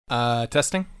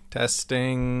Testing I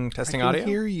can audio.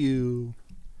 hear you.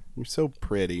 You're so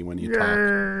pretty when you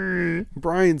talk.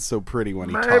 Brian's so pretty when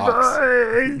he talks.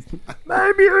 Voice,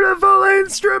 my beautiful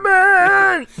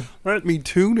instrument. Let me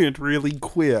tune it really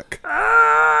quick.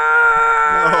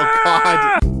 Ah! Oh,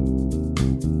 God.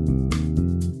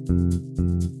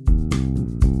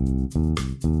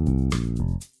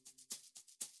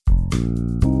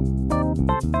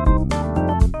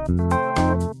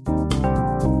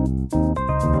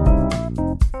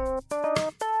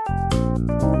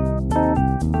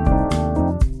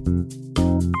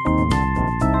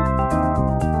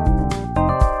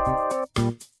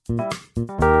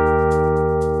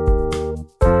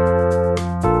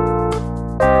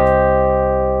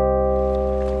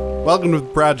 Welcome to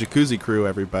the Proud Jacuzzi Crew,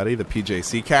 everybody, the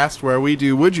PJC cast, where we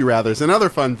do Would You Rathers and other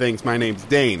fun things. My name's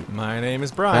Dane. My name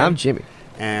is Brian. I'm Jimmy.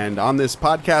 And on this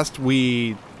podcast,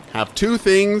 we have two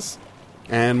things,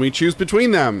 and we choose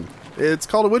between them. It's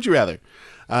called a Would You Rather.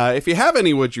 If you have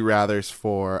any Would You Rathers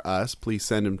for us, please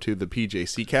send them to the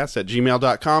PJCcast at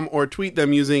gmail.com or tweet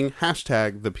them using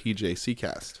hashtag the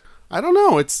PJCcast. I don't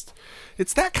know. It's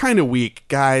that kind of week,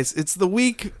 guys. It's the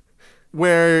week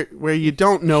where you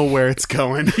don't know where it's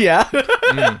going. Yeah.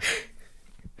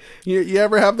 You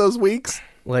ever have those weeks?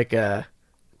 like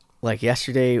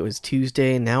yesterday it was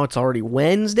Tuesday and now it's already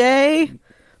Wednesday.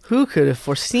 Who could have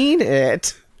foreseen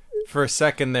it? For a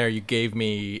second there, you gave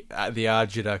me the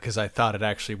agita because I thought it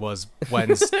actually was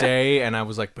Wednesday, and I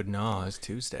was like, but no, it's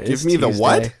Tuesday. Give me the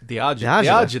what? The agita.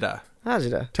 Agita.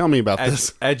 Agita. Tell me about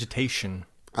this. Agitation.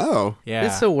 Oh. Yeah.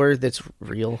 It's a word that's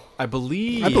real. I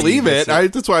believe it.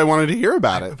 That's why I wanted to hear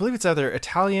about I it. believe it's either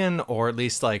Italian or at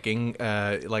least like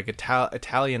Italian-ish,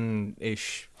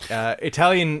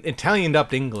 Italian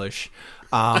dubbed English.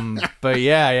 But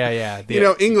yeah.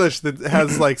 English that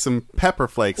has like some pepper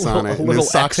flakes on it and little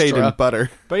is sauteed extra. in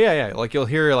butter. But yeah. Like you'll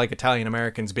hear like Italian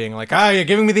Americans being like, you're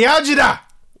giving me the agita.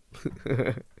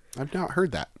 I've not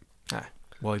heard that.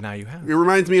 Well, now you have. It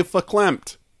reminds me of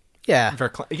verklempt. Yeah.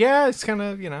 Yeah, it's kind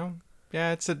of, yeah,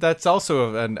 that's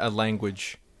also a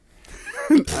language.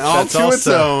 All to its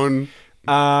own.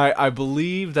 I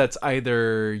believe that's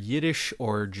either Yiddish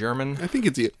or German. I think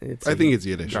it's Yiddish.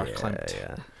 Verklempt.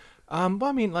 Yeah. Well,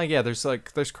 I mean, there's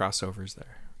crossovers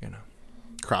there,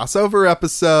 Crossover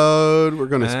episode. We're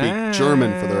going to speak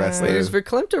German for the rest Wait, of is the...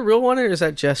 Verklempt a real one or is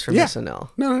that just from Yeah. SNL?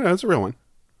 No, it's a real one.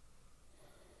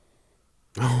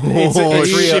 It's real.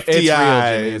 Shifty It's real,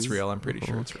 eyes. Jimmy. It's real. I'm pretty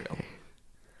sure it's real.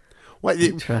 What?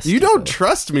 Trust You you. don't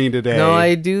trust me today. No,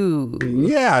 I do.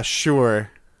 Yeah, sure.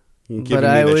 You're giving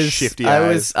But me the shifty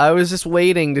I eyes. was just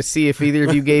waiting to see if either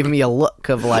of you gave me a look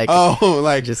of like,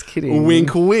 just kidding.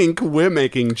 Wink, wink. We're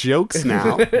making jokes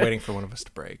now. Waiting for one of us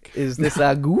to break. is this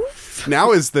a goof?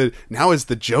 Now is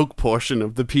the joke portion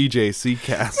of the PJC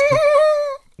cast.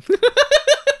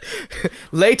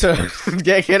 Later.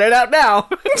 Get it out now.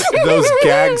 Those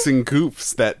gags and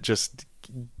goofs that just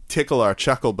tickle our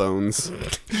chuckle bones.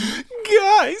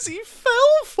 Guys, he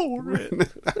fell for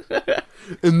it.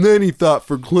 And then he thought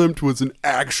verklempt was an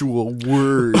actual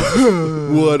word.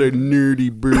 What a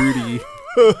nerdy birdie.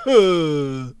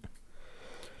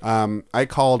 I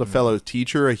called a fellow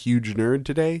teacher a huge nerd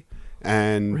today.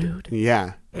 And Rude.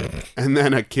 yeah. And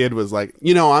then a kid was like,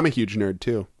 I'm a huge nerd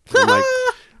too. I'm like,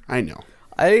 I know.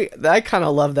 I kind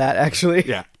of love that actually.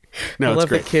 Yeah. I No, it's love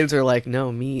great. that kids are like,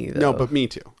 no, me though. No, but me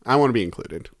too. I want to be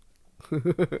included.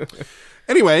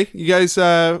 Anyway, you guys,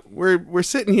 we're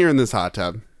sitting here in this hot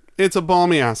tub. It's a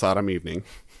balmy ass autumn evening.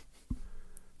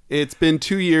 It's been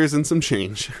 2 years and some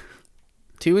change.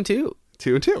 2 and 2,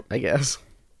 2 and 2. I guess.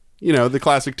 The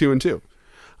classic 2 and 2.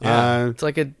 Yeah. It's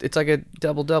like a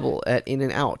double at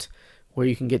In-N-Out, where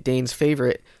you can get Dane's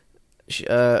favorite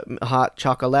hot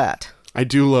chocolate. I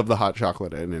do love the hot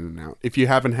chocolate at In-N-Out. If you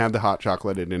haven't had the hot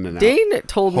chocolate at In-N-Out, Dane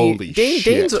told me Holy shit.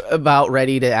 Dane's about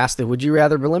ready to ask the would you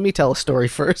rather, but let me tell a story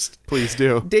first. please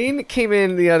do. Dane came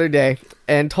in the other day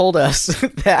and told us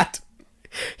that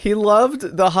he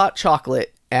loved the hot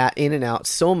chocolate at In-N-Out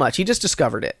so much. He just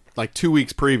discovered it. Like 2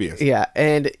 weeks previous. Yeah,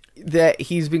 and that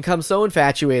he's become so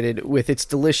infatuated with its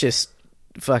delicious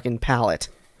fucking palate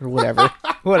or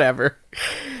whatever,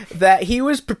 that he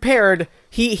was prepared.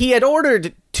 He had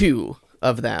ordered 2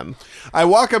 of them. I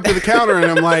walk up to the counter and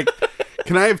I'm like,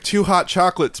 can I have 2 hot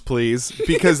chocolates, please?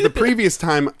 Because the previous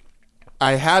time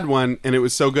I had one and it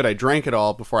was so good I drank it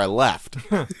all before I left.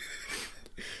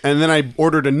 And then I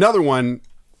ordered another one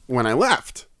when I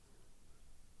left.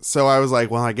 So I was like,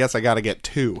 well, I guess I got to get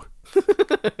 2.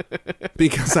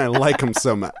 Because I like them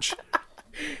so much.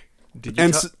 Did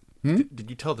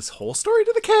you tell this whole story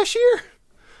to the cashier?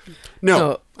 No,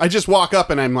 No. I just walk up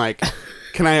and I'm like,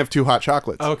 can I have 2 hot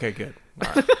chocolates? Okay, good.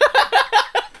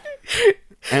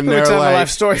 And Let me they're tell my like, life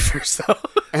story first, though.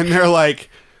 and they're like,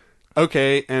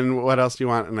 okay, and what else do you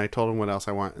want? And I told them what else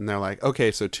I want. And they're like,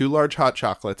 okay, so 2 large hot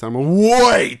chocolates. I'm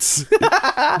wait!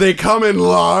 They come in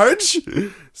large?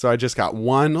 So I just got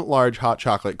 1 large hot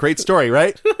chocolate. Great story,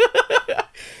 right?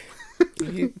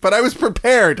 But I was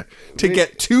prepared to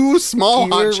get 2 small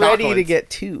You hot were chocolates. ready to get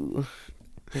 2.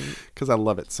 Because I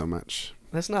love it so much.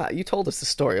 That's not. You told us the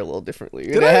story a little differently.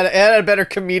 Did it, I? had a better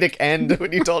comedic end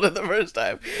when you told it the first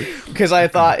time, because I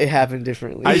thought it happened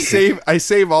differently. I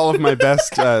save all of my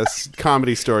best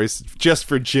comedy stories just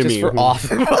for Jimmy. just for off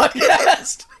the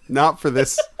podcast. Not for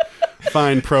this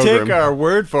fine program. Take our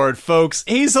word for it, folks.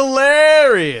 He's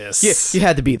hilarious. You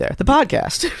had to be there. The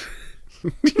podcast.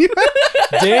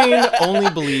 Dane only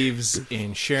believes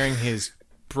in sharing his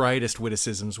brightest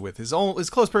witticisms with his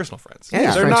close personal friends.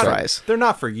 Yeah, they're French not. fries. They're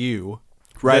not for you.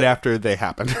 Right after they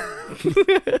happen.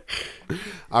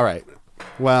 All right.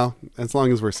 Well, as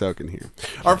long as we're soaking here.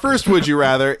 Our first Would You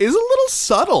Rather is a little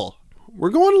subtle. We're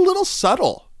going a little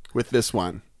subtle with this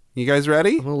one. You guys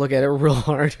ready? I'm gonna look at it real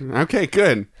hard. Okay,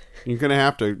 good. You're going to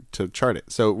have to chart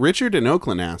it. So Richard in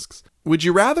Oakland asks, would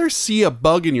you rather see a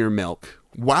bug in your milk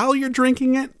while you're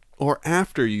drinking it or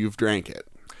after you've drank it?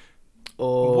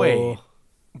 Oh, Wait.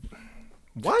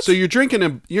 What? So you're drinking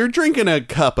a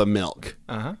cup of milk.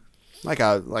 Uh-huh. Like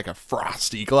a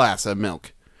frosty glass of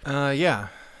milk. Yeah.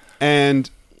 And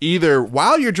either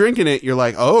while you're drinking it, you're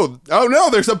like, oh no,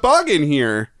 there's a bug in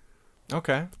here.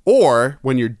 Okay. Or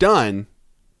when you're done,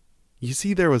 you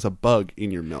see there was a bug in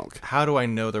your milk How do I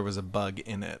know there was a bug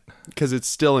in it? because it's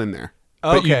still in there.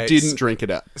 But you Okay, didn't drink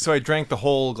it up. So I drank the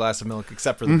whole glass of milk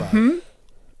except for the bug.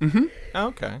 Mm-hmm.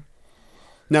 Okay.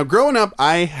 Now, growing up,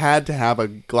 I had to have a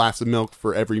glass of milk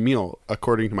for every meal,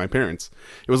 according to my parents.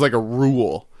 It was like a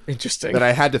rule interesting. that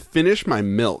I had to finish my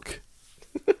milk.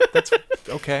 That's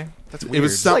okay. That's weird. It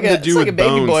was something to do it's with like a baby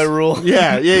bones. boy rule.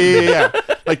 Yeah.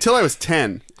 Like till I was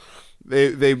 10.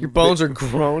 Your Bones are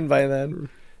grown by then.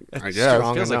 I guess. It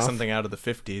strong feels like enough. something out of the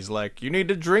 50s. Like, you need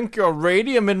to drink your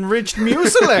radium-enriched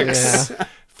Mucilex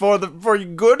for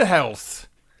your good health.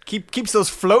 Keeps those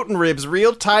floating ribs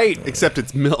real tight. Except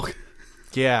it's milk.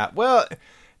 Yeah, well,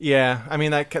 yeah. I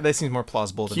mean, that seems more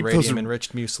plausible than Keep those-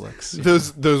 radium-enriched Mucilex.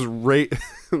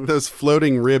 Those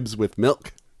floating ribs with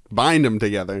milk. Bind them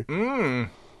together.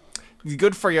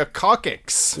 Good for your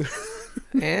coccyx.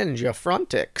 And your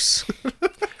frontix.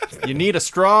 You need a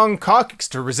strong coccyx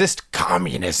to resist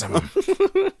communism.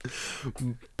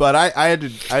 But I had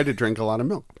to drink a lot of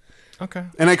milk. Okay.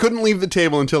 And I couldn't leave the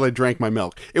table until I drank my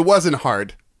milk. It wasn't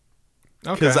hard.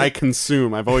 Okay. Because I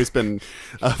consume. I've always been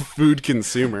a food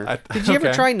consumer. Did you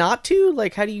ever try not to?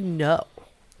 Like, how do you know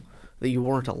that you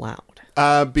weren't allowed?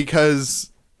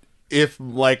 Because if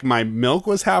like my milk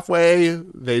was halfway,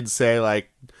 they'd say like,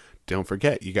 "Don't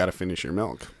forget, you got to finish your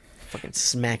milk." Fucking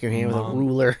smack your hand with a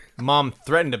ruler. Mom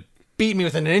threatened to beat me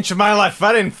within an inch of my life if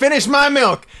I didn't finish my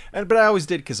milk. But I always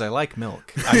did because I like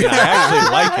milk. I mean, I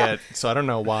actually like it, so I don't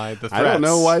know why the threats. I don't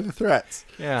know why the threats.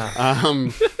 Yeah.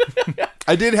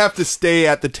 I did have to stay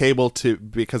at the table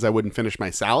because I wouldn't finish my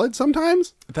salad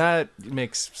sometimes. That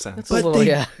makes sense. a little,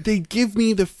 yeah. They'd give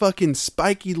me the fucking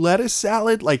spiky lettuce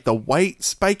salad, like the white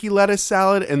spiky lettuce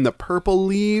salad and the purple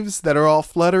leaves that are all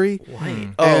fluttery.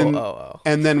 White. And, Oh.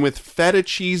 and then with feta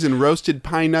cheese and roasted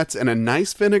pine nuts and a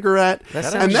nice vinaigrette.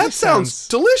 That And that sounds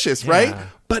delicious, right? Yeah.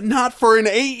 But not for an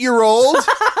 8-year-old.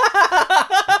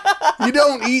 You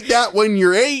don't eat that when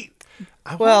you're 8.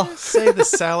 I Well- want to say the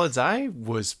salads I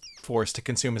was forced to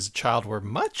consume as a child were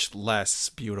much less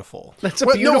beautiful. That's a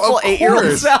Well, no, beautiful of 8-year-old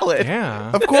course. salad.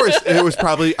 Yeah. Of course, it was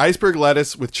probably iceberg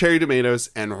lettuce with cherry tomatoes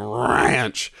and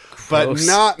ranch. But Gross.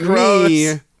 not Gross.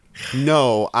 me.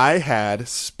 No, I had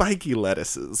spiky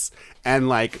lettuces and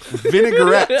like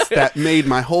vinaigrettes that made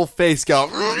my whole face go.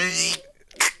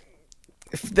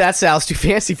 That sounds too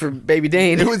fancy for Baby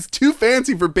Dane. It was too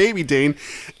fancy for Baby Dane.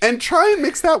 And try and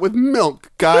mix that with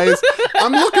milk, guys.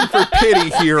 I'm looking for pity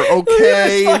here,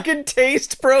 okay? Fucking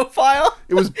taste profile.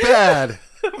 It was bad.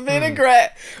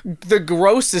 Vinaigrette. The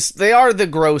grossest. They are the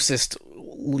grossest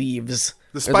leaves.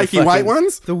 The spiky white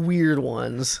ones? The weird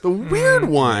ones. The weird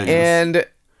ones. And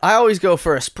I always go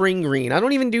for a spring green. I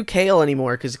don't even do kale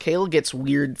anymore because kale gets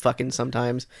weird fucking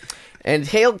sometimes. And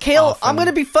kale, I'm going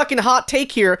to be fucking hot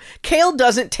take here. Kale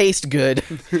doesn't taste good.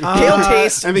 Kale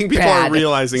tastes I think people bad. are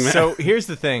realizing that. So here's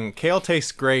the thing: kale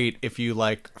tastes great if you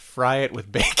like fry it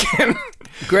with bacon.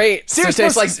 Great. So it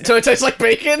tastes like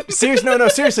bacon? Seriously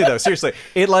though,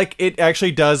 it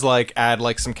actually does like add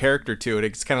like some character to it.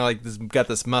 It's kind of like got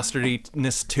this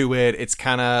mustardiness to it. It's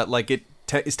kind of like it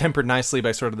is tempered nicely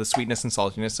by sort of the sweetness and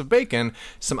saltiness of bacon,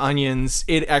 some onions.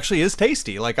 It actually is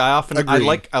tasty. Like I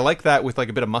like that with like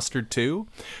a bit of mustard too.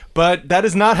 But that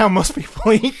is not how most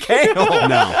people eat kale.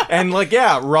 No. And like,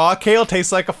 raw kale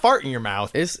tastes like a fart in your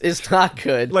mouth. It's not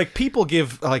good. Like people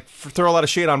throw a lot of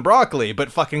shade on broccoli,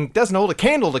 but fucking doesn't hold a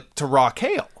candle to raw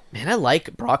kale. Man, I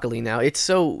like broccoli now. It's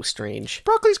so strange.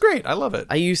 Broccoli's great. I love it.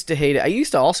 I used to hate it. I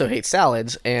used to also hate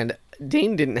salads, and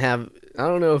Dane didn't have... I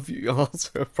don't know if you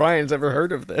also... Brian's ever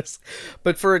heard of this.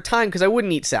 But for a time, because I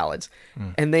wouldn't eat salads,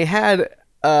 and they had,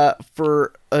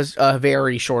 for a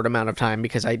very short amount of time,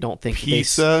 because I don't think...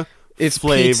 It's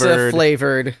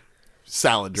pizza-flavored...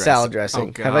 salad dressing. Salad dressing.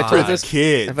 Oh, God. Have I told this?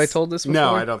 Kids. Have I told this before?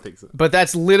 No, I don't think so. But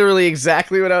that's literally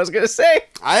exactly what I was going to say.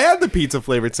 I had the pizza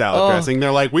flavored salad dressing.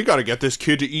 They're like, we got to get this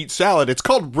kid to eat salad. It's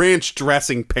called ranch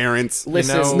dressing, parents.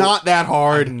 Listen, it's not that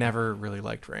hard. I never really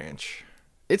liked ranch.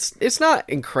 It's not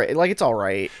incredible. Like, it's all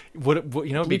right. What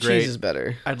you know would be Blue great? cheese is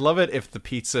better. I'd love it if the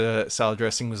pizza salad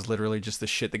dressing was literally just the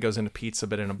shit that goes into pizza,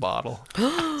 but in a bottle.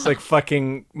 It's like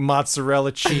fucking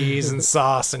mozzarella cheese and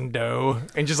sauce and dough,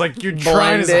 and just like you're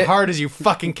trying as hard as you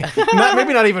fucking can.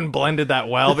 Maybe not even blended that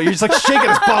well, but you're just like shaking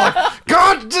this ball. Like,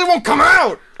 God, it won't come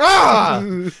out. Ah!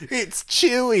 It's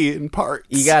chewy in parts.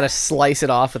 You gotta slice it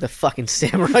off with a fucking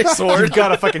samurai sword. You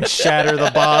gotta fucking shatter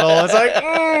the bottle. It's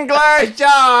like, glass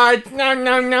jar.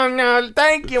 No.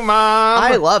 Thank you, Mom.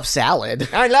 I love salad.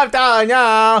 I love that.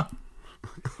 No.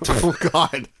 Oh,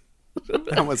 God.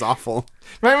 That was awful.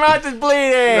 My mouth is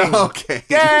bleeding. Okay.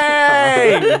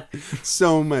 Yay!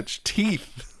 So much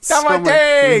teeth. So much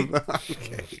teeth.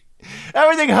 Okay.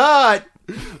 Everything hot.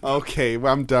 Okay,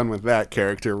 well, I'm done with that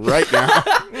character right now.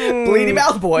 Bleedy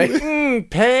mouth boy.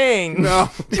 Pain. No,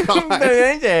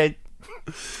 God.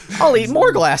 I'll eat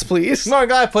more glass, please. More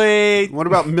glass, please. What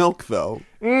about milk, though?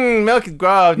 Milk is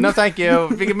gross. No, thank you.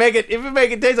 If you make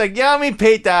it taste like yummy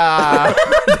pizza.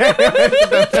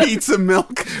 Pizza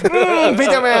milk.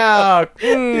 Pizza milk.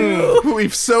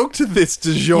 We've soaked this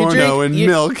DiGiorno in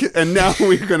milk, and now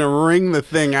we're gonna wring the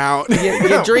thing out.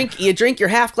 You drink your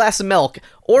half glass of milk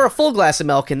or a full glass of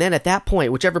milk, and then at that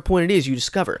point, whichever point it is, you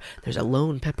discover there's a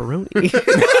lone pepperoni.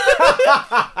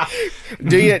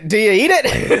 Do you eat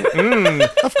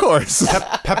it? Of course.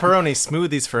 Pepperoni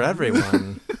smoothies for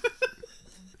everyone.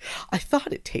 I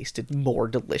thought it tasted more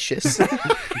delicious.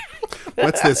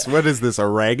 What's this? What is this?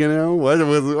 Oregano?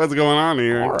 What's going on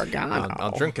here? Oregano.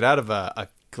 I'll drink it out of a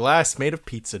glass made of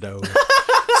pizza dough.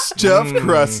 Stuffed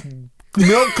crust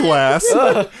milk glass.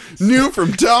 New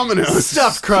from Domino's.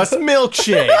 Stuffed crust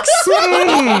milkshakes.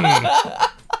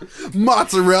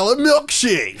 Mozzarella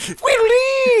milkshake.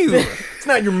 It's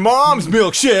not your mom's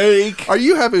milkshake. Are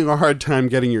you having a hard time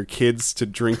getting your kids to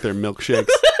drink their milkshakes?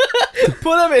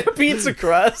 Put them in a pizza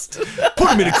crust. Put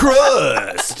them in a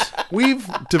crust. We've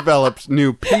developed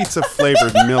new pizza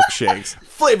flavored milkshakes.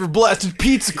 Flavor blasted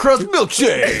pizza crust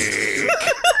milkshake.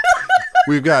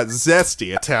 We've got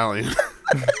zesty Italian.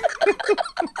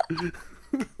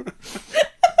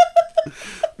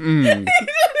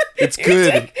 It's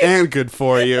good and good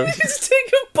for you. Just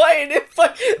take a bite and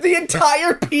the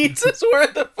entire pizza's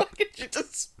worth of fucking shit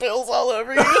just spills all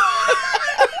over you.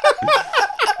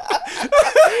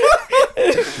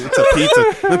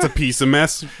 That's a piece of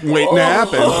mess waiting to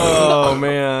happen. Oh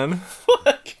man.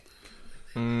 Fuck.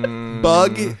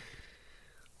 Bug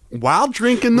while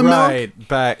drinking the milk Right,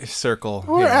 back circle.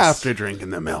 or yes. after drinking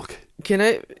the milk? Can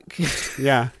I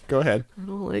Yeah, go ahead.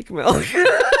 don't like milk.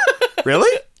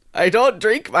 Really? I don't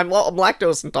drink. I'm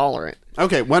lactose intolerant.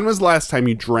 Okay, when was the last time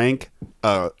you drank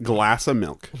a glass of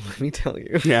milk? Let me tell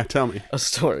you Yeah, tell me. a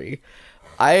story.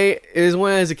 It was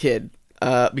when I was a kid,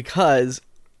 because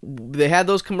they had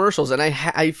those commercials, and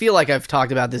I feel like I've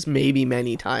talked about this maybe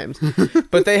many times,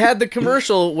 but they had the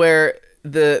commercial where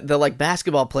the like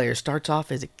basketball player starts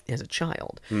off as a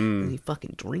child, and he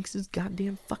fucking drinks his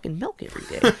goddamn fucking milk every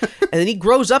day, and then he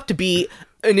grows up to be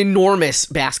an enormous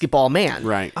basketball man.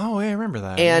 Right. Oh, yeah, I remember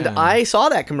that. And yeah. I saw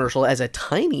that commercial as a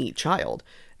tiny child,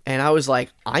 and I was like,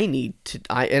 I'm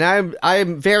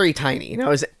very tiny, and I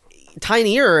was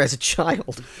tinier as a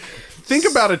child. Think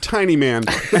about a tiny man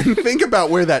and think about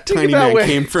where that tiny man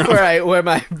came from. Where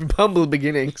my humble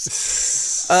beginnings.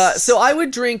 So I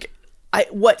would drink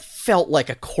what felt like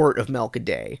a quart of milk a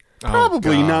day.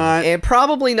 Probably God. not. And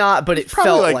probably not, but it Probably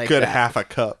felt like like good that. half a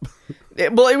cup.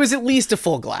 It was at least a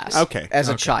full glass. Okay. As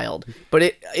a child,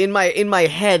 but in my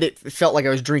head it felt like I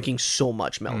was drinking so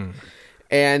much milk.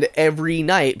 And every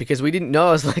night, because we didn't know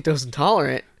I was lactose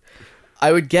intolerant,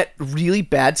 I would get really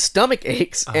bad stomach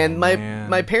aches, and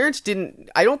my parents didn't.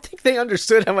 I don't think they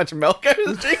understood how much milk I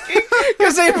was drinking,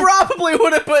 because they probably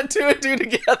would have put two and two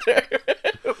together.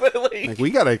 Like we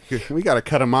gotta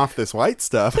cut him off this white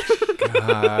stuff.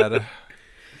 God.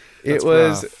 It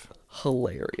was rough.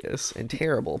 hilarious and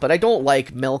terrible. But I don't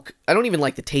like milk. I don't even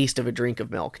like the taste of a drink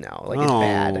of milk now. Like, it's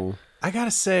bad. I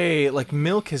gotta say, like,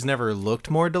 milk has never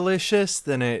looked more delicious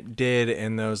than it did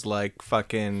in those, like,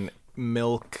 fucking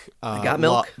milk. Got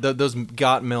Milk? Those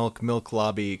Got Milk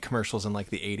Lobby commercials in,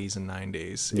 like, the 80s and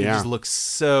 90s. It Yeah. just looks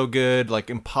so good, like,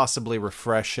 impossibly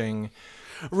refreshing.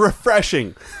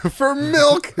 Refreshing for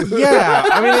milk. Yeah,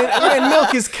 I mean,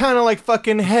 milk is kind of like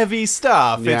fucking heavy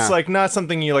stuff. Yeah. It's like not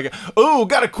something you like, oh,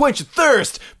 gotta quench your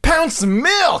thirst, pound some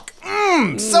milk.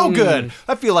 So good.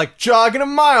 I feel like jogging a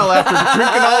mile after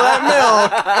drinking all that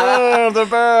milk. Oh, the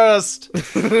best.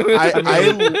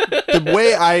 The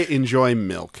way I enjoy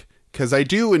milk, because I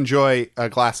do enjoy a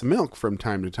glass of milk from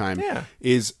time to time, Yeah.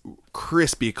 is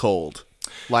crispy cold.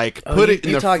 Like, Oh, put you- it in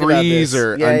you the talk about this.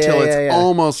 freezer Yeah, until yeah, it's yeah.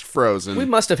 almost frozen. We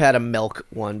must have had a milk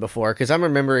one before, because I'm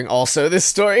remembering also this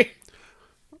story.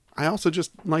 I also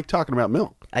just like talking about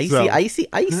milk. Icy, So, icy,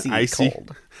 icy,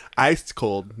 cold. Ice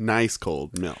cold, nice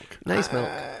cold milk. Nice milk.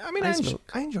 I mean, Nice milk.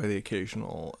 I enjoy the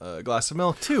occasional glass of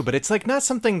milk too, but it's like not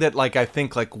something that like I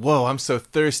think like, whoa, I'm so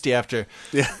thirsty after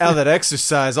all that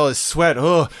exercise, all this sweat.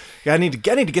 Oh, I need to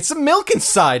get some milk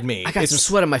inside me. I got some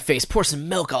sweat on my face. Pour some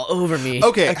milk all over me.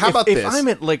 Okay, Like, how about if this? I'm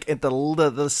at like at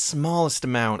the smallest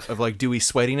amount of like dewy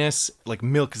sweatiness, like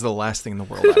milk is the last thing in the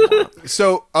world I want.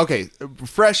 So, okay,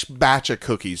 fresh batch of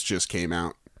cookies just came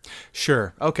out.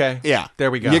 Sure. Okay. Yeah. There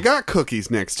we go. You got cookies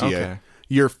next to you. Okay.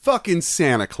 You're fucking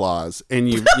Santa Claus, and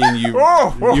you've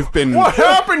been What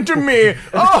happened to me?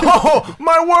 Oh,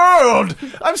 my world!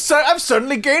 I've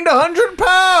suddenly gained 100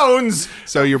 pounds.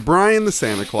 so you're Brian the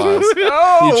Santa Claus.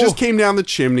 Oh. You just came down the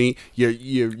chimney.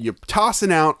 You're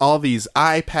tossing out all these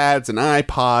iPads and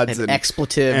iPods And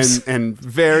expletives. and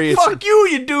various. Fuck you,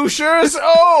 you douchers!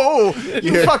 Oh,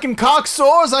 you Yeah. fucking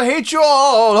cocksores! I hate you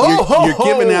all! Oh, You're, ho, you're ho.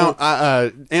 giving out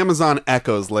Amazon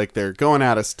Echoes like they're going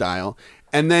out of style,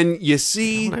 and then you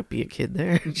see Might be a kid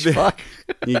there. Fuck.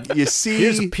 you see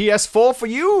Here's a PS4 for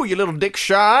you, you little dick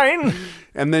shine.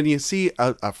 and then you see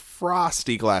a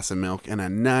frosty glass of milk and a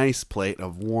nice plate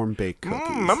of warm baked cookies.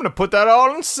 I'm gonna put that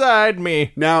all inside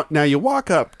me. Now you walk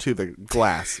up to the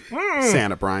glass,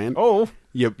 Santa Brian. Oh,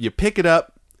 You pick it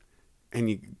up and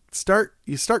you start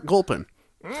gulping.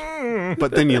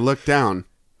 But then you look down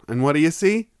and what do you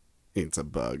see? It's a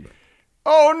bug.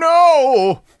 oh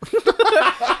no!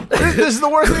 This is the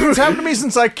worst thing that's happened to me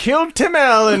since I killed Tim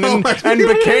Allen and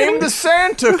became the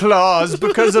Santa Claus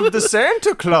because of the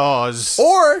Santa Claus.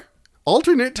 Or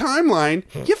alternate timeline,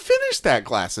 you finish that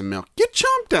glass of milk. You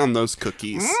chomp down those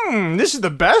cookies. This is the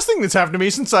best thing that's happened to me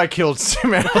since I killed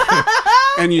Tim Allen.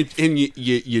 And you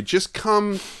just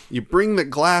you bring the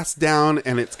glass down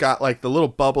and it's got like the little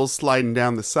bubbles sliding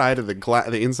down the side of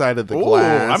the inside of the Oh,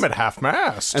 glass. I'm at half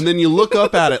mast. And then you look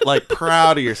up at it like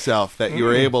proud of yourself that you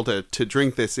were able to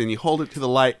drink this, and you hold it to the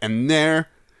light, and there,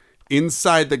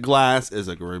 inside the glass, is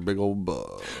a great big old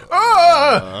bug.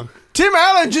 Tim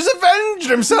Allen just avenged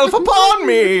himself upon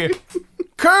me.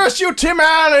 Curse you, Tim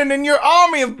Allen, and your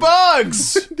army of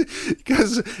bugs.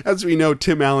 Because, as we know,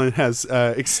 Tim Allen has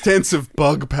extensive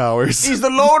bug powers. He's the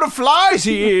Lord of Flies,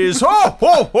 he is. Ho, ho,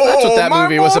 ho. That's what that my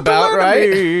movie was mortal about,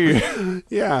 right? enemy.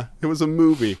 Yeah, it was a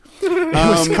movie. It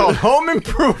was called Home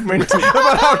Improvement,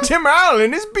 about how Tim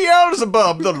Allen is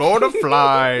Beelzebub, the Lord of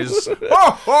Flies. Ho,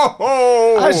 ho,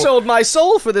 ho. I sold my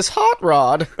soul for this hot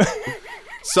rod.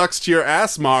 Sucks to your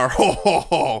ass, Mar. Ho, ho,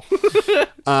 ho.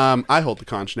 I hold the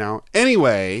conch now.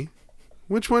 Anyway,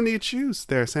 which one do you choose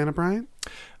there, Santa Brian?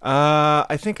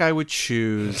 I think I would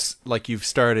choose, like, you've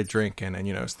started drinking and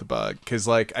you notice the bug. Because,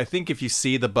 like, I think if you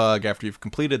see the bug after you've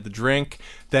completed the drink,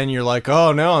 then you're like,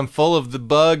 oh, no, I'm full of the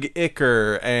bug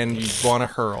ichor, and you want to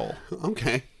hurl.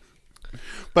 Okay.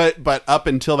 But up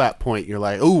until that point, you're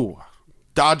like, ooh,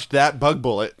 dodged that bug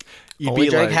bullet. You'd Only be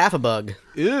drank like, half a bug.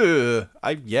 ew.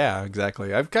 Yeah,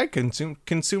 exactly. I consumed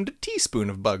a teaspoon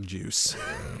of bug juice.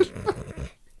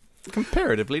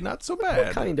 Comparatively not so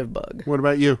bad. Kind of bug. What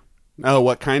about you? Oh,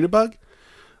 what kind of bug?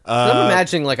 I'm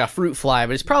imagining like a fruit fly,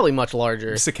 but it's probably much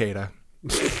larger. Cicada.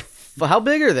 But how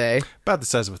big are they? About the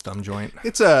size of a thumb joint.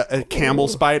 It's a camel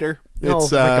spider. No,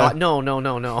 It's, my God.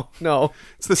 No.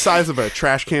 it's the size of a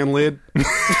trash can lid.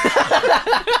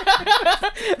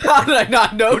 How did I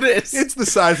not notice? It's the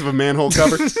size of a manhole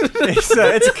cover.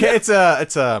 It's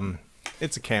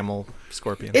It's a camel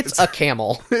scorpion. It's a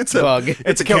camel It's bug.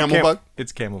 It's a camel bug.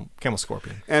 It's camel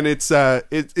scorpion. And it's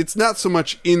not so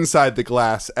much inside the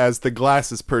glass as the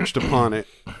glass is perched upon it.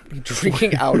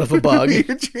 Drinking out of a bug. You're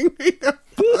drinking a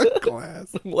bug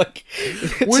glass. Like,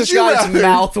 it's Would just you got its rather-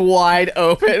 mouth wide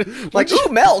open. Like, ooh,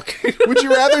 milk. Would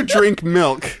you rather drink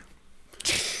milk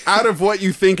out of what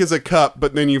you think is a cup,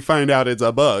 but then you find out it's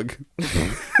a bug?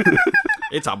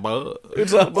 It's a bug.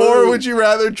 It's a Or would you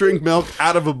rather drink milk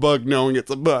out of a bug knowing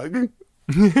it's a bug?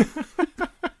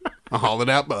 A hollowed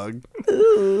out bug.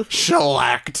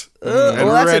 Shellacked. And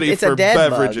well, ready it's for a dead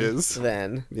beverages. bug,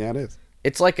 then. Yeah, it is.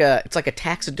 It's like a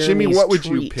taxidermy. Jimmy, what would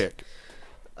you pick?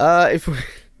 If we,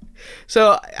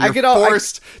 so I You're could all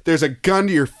forced. There's a gun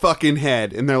to your fucking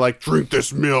head, and they're like, "Drink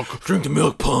this milk. Drink the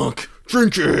milk, punk.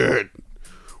 Drink it.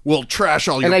 We'll trash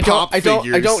all your and pop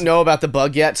figures." I don't know about the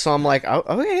bug yet, so I'm like, oh,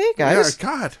 okay, guys, Yeah,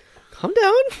 God. calm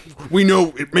down. We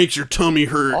know it makes your tummy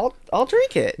hurt. I'll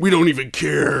drink it. We don't even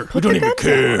care. We don't even gun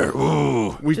care.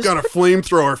 Ooh. We've got a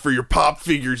flamethrower for your pop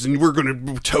figures, and we're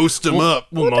gonna toast them up.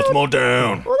 We'll melt them all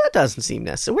down. Well, that doesn't seem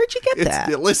necessary. Where'd you get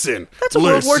that? Listen. That's a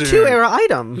World War II era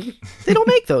item. They don't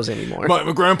make those anymore.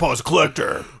 My grandpa's a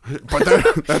collector. But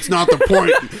that's not the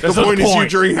point. The not the point is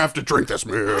point. you have to drink this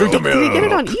milk. Drink the milk. Did he get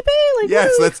it on eBay? Like,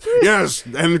 Yes, what? yes,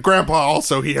 and Grandpa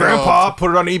also. Grandpa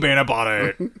put it on eBay and I bought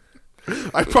it.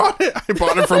 I bought it. I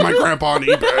bought it from my grandpa on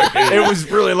eBay. It was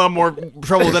really a lot more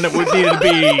trouble than it would needed to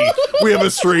be. We have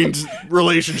a strange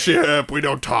relationship. We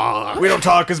don't talk. We don't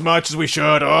talk as much as we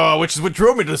should. Oh, which is what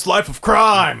drove me to this life of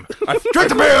crime. Drink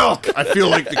the milk. I feel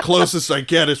like the closest I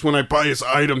get is when I buy his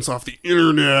items off the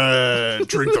internet.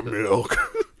 Drink the milk.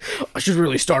 I should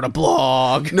really start a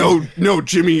blog. No,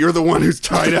 Jimmy, you're the one who's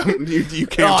tied up. You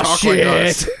can't Oh, talk shit. like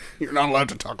us. You're not allowed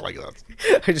to talk like us.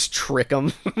 I just trick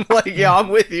them. Like, yeah, I'm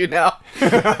with you now.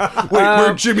 Wait,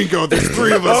 where'd Jimmy go? There's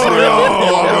three of us now.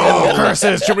 Oh,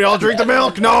 curses. Should we all drink the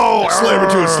milk? No. Slam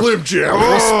it to a Slim Jim.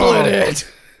 We'll split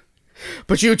it.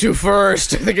 But you two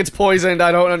first. I think it's poisoned.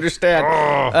 I don't understand.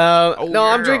 No,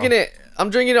 I'm drinking it. I'm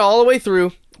drinking it all the way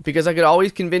through because I could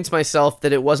always convince myself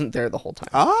that it wasn't there the whole time.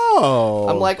 Oh.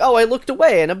 I'm like, oh, I looked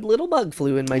away and a little bug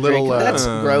flew in my drink. That's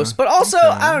gross. But also,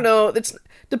 I don't know. It's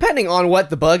depending on what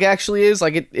the bug actually is.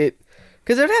 Like it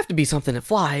because there'd have to be something that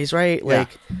flies, right? Like,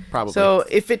 probably. So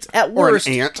if it's at Or an worst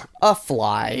ant. a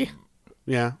fly,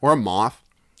 Yeah, or a moth.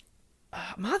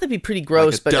 that'd be pretty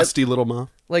gross. Like a but dusty little moth.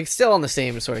 like still on the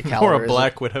same sort of caliber. Or a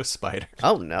black widow spider.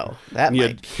 Oh no, that And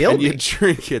might kill and me. you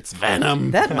drink its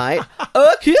venom. That might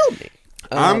kill me.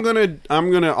 I'm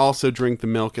gonna also drink the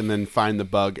milk and then find the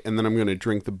bug and then I'm gonna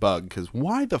drink the bug because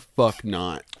why the fuck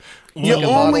not? You Like a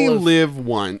only bottle of live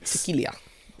once. Tequila.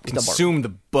 Consume the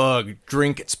bug.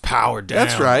 Drink its power down.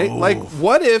 That's right. Ooh. Like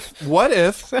what if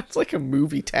That's like a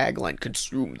movie tagline.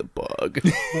 Consume the bug.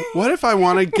 what if I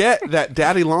want to get that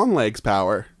daddy long legs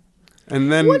power? And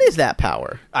then What is that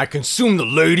power? I consume the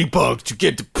ladybug to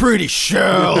get the pretty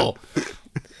shell.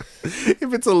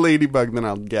 if it's a ladybug, then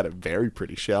I'll get a very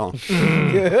pretty shell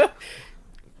to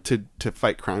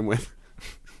fight crime with.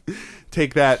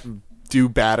 Take that, do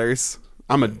batters.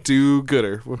 I'm a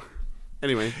do-gooder.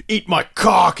 Anyway, Eat my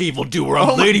cock, evildoer. I'm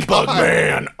Oh my ladybug God.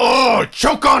 man. Oh,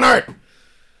 choke on it.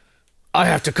 I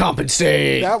have to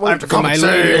compensate. That one- I have to for my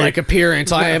compensate. ladylike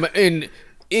appearance. I am in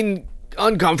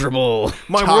uncomfortable.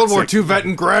 My Toxic. World War II vet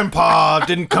and grandpa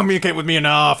didn't communicate with me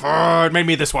enough. Oh, it made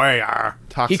me this way. He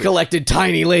toxic. collected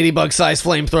tiny ladybug-sized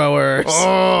flamethrowers.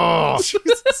 Oh.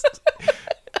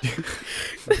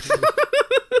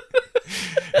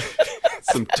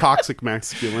 Some toxic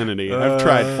masculinity. I've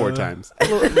tried 4 times.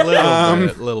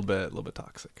 little bit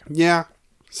toxic. Yeah.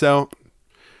 So,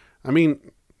 I mean,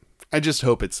 I just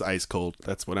hope it's ice cold.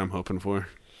 That's what I'm hoping for.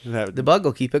 That, The bug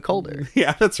will keep it colder.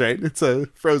 yeah, that's right. It's a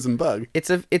frozen bug. It's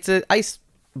a ice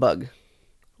bug.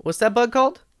 What's that bug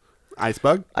called? Ice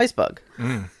bug? Ice bug.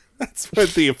 That's what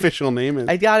the official name is.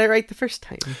 I got it right the first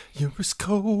time. You're as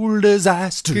cold as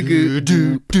ice,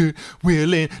 willing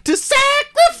to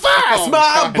sacrifice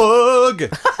my bug.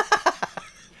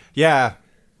 Yeah,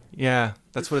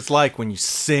 that's what it's like when you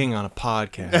sing on a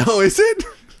podcast. Oh, is it?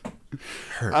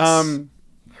 Hurts.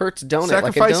 Hurts donut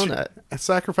like a donut.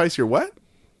 Sacrifice your what?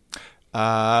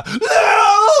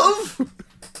 Love.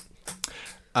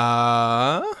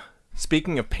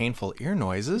 Speaking of painful ear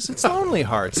noises, it's Lonely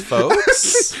Hearts,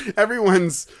 folks.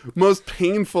 Everyone's most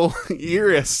painful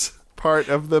earist part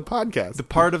of the podcast. The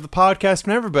part of the podcast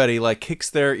when everybody like kicks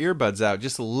their earbuds out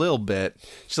just a little bit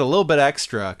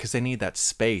extra because they need that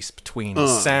space between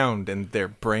sound and their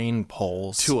brain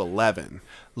poles. to 11.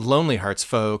 Lonely Hearts,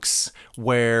 folks,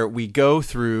 where we go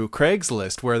through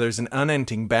Craigslist, where there's an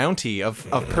unending bounty of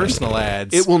personal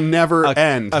ads. It will never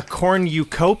end. A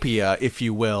cornucopia, if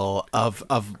you will,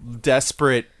 of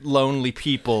desperate, lonely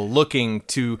people looking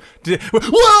to...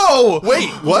 Whoa! Wait,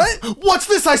 what? What's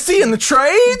this I see in the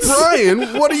trades?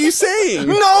 Brian, what are you saying?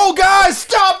 No, guys,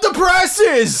 stop the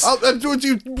presses!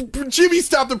 Jimmy,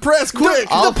 stop the press, quick!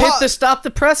 I'll hit the stop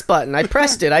the press button. I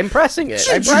pressed it. I'm pressing it.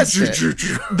 I pressed it.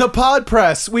 The pod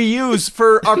press we use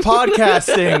for our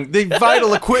podcasting, the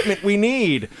vital equipment we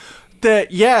need.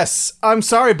 That, yes, I'm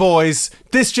sorry, boys.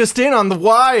 This just in on the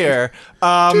wire.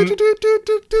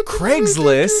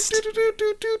 Craigslist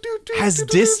has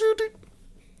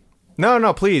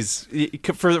No, please.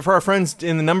 For our friends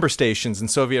in the number stations in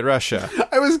Soviet Russia.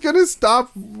 I was gonna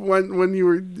stop when you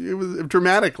were. It was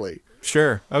dramatically.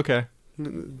 Sure. Okay.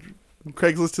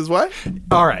 Craigslist is what?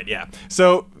 All right. Yeah.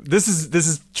 So this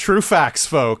is true facts,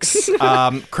 folks.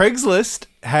 Craigslist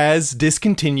has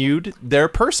discontinued their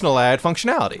personal ad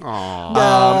functionality.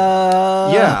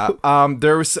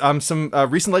 There was some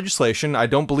recent legislation. I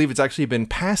don't believe it's actually been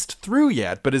passed through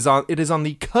yet, but it is on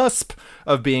the cusp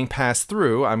of being passed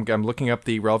through. I'm looking up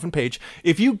the relevant page.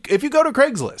 If you go to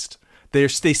Craigslist, they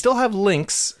still have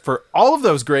links for all of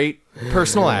those great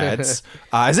personal ads,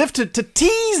 as if to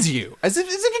tease you, as if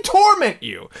to torment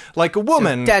you, like a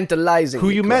woman tantalizing who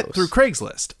you met through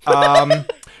Craigslist.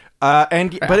 But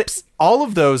all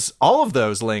of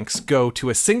those links go to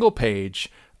a single page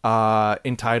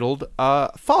entitled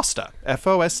FOSTA,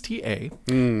 FOSTA,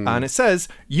 and it says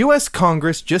U.S.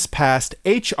 Congress just passed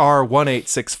H.R.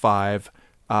 1865.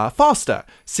 FOSTA,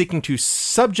 seeking to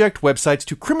subject websites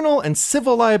to criminal and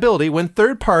civil liability when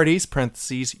third parties,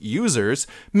 parentheses, users,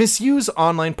 misuse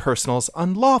online personals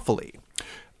unlawfully.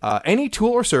 Any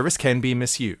tool or service can be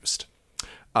misused.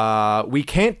 We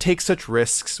can't take such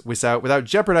risks without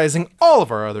jeopardizing all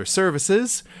of our other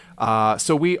services,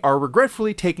 so we are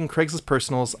regretfully taking Craigslist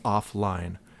personals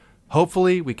offline.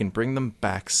 Hopefully, we can bring them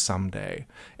back someday.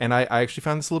 And I actually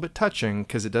found this a little bit touching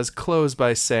because it does close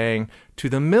by saying, to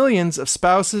the millions of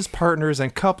spouses, partners,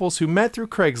 and couples who met through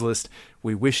Craigslist,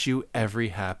 we wish you every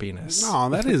happiness. Oh,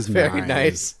 that is very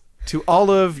nice. To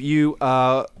all of you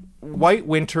white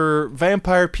winter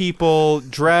vampire people,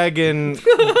 dragon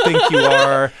think you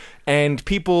are, and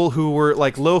people who were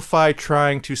like lo-fi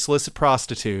trying to solicit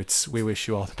prostitutes, we wish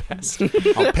you all the best.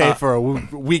 I'll pay for a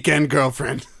weekend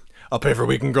girlfriend. I'll pay for a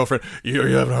weekend girlfriend. You're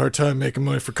having a hard time making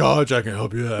money for college? I can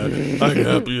help you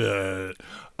that.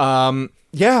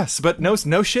 Yes, but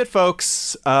no shit,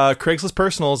 folks. Craigslist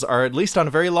personals are at least on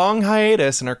a very long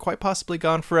hiatus and are quite possibly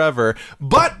gone forever.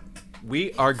 But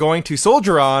we are going to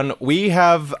soldier on. We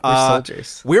have We're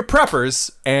soldiers. We're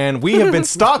preppers, and we have been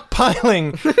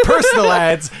stockpiling personal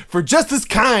ads for just this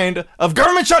kind of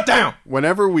government shutdown.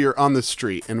 Whenever we are on the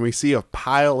street and we see a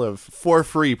pile of for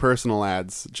free personal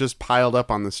ads just piled up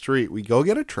on the street, we go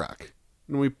get a truck.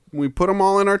 And we put them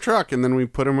all in our truck, and then we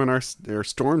put them in our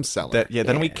storm cellar.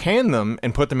 Then we can them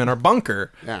and put them in our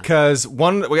bunker. Yeah. Because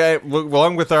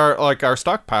along with our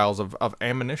stockpiles of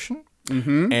ammunition,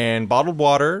 and bottled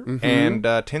water, and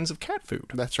tins of cat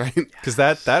food. That's right. Because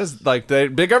that is like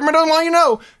the big government doesn't want you to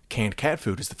know. Canned cat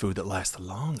food is the food that lasts the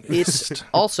longest. It's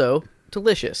also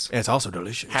delicious. And it's also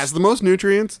delicious. Has the most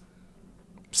nutrients.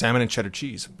 Salmon and cheddar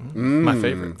cheese, my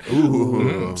favorite.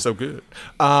 Ooh, so good.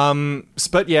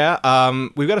 But yeah,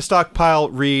 we've got a stockpile.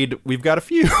 Reed, we've got a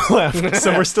few left,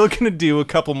 so we're still gonna do a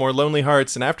couple more Lonely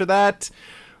Hearts, and after that,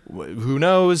 who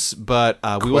knows? But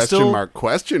we will still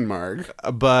question mark.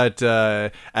 But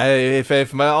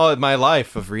if my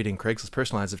life of reading Craigslist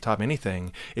personal ads have taught me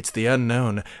anything, it's the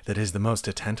unknown that is the most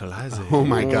tantalizing. Oh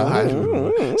my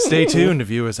god! Stay tuned,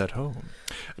 viewers at home.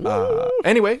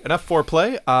 Anyway, enough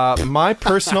foreplay. My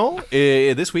personal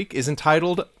this week is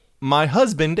entitled "My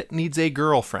Husband Needs a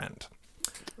Girlfriend."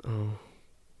 Oh.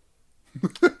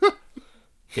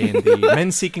 In the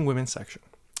Men Seeking Women section.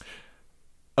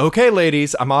 Okay,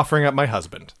 ladies, I'm offering up my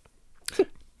husband.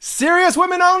 Serious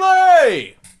women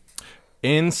only!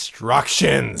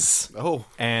 Instructions. Oh.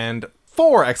 And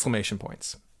 4 exclamation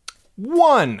points.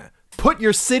 1. Put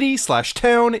your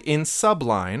city/town in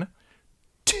subline.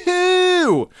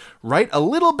 2. Write a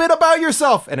little bit about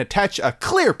yourself and attach a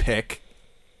clear pic.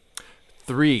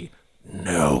 3.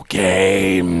 No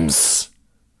games.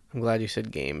 I'm glad you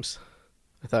said games.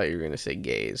 I thought you were going to say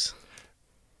gays.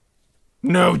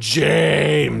 No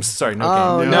James. Sorry,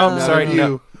 no game. no, sorry, you.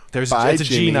 no. It's a G,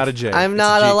 Jimmy. not a J. I'm It's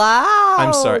not a G. allowed.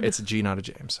 I'm sorry. It's a G, not a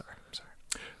J. I'm sorry.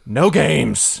 No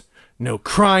games. No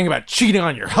crying about cheating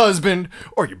on your husband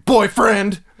or your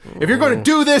boyfriend. If you're going to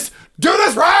do this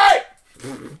right.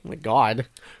 Oh my God.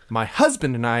 My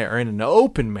husband and I are in an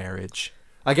open marriage.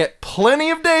 I get plenty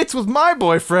of dates with my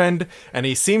boyfriend, and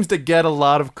he seems to get a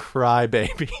lot of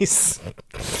crybabies,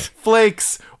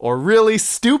 flakes, or really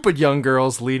stupid young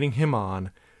girls leading him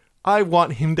on. I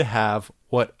want him to have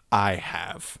what I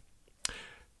have.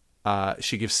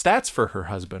 She gives stats for her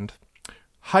husband.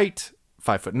 Height,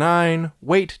 5'9",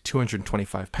 weight,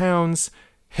 225 pounds,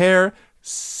 hair,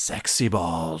 sexy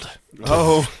bald.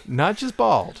 Oh, Not just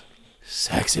bald.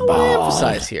 Sexy I bald.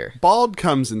 emphasize here. bald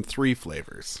comes in 3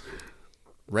 flavors: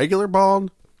 regular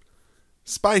bald,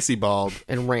 spicy bald,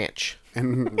 And ranch.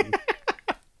 and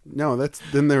no,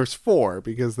 then there's 4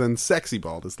 because then sexy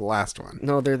bald is the last one.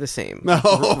 No, they're the same. No,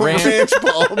 ranch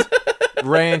bald.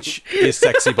 Ranch is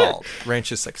sexy bald.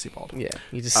 Ranch is sexy bald. Yeah,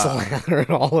 you just slather it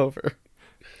all over.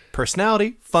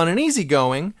 Personality, fun and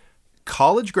easygoing.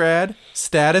 College grad.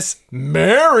 Status,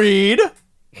 married.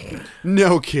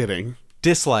 No kidding.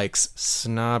 Dislikes,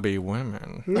 snobby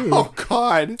women. Oh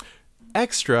God.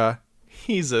 Extra,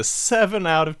 he's a 7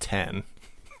 out of 10.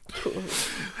 Oh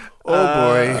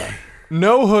boy.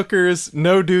 No hookers,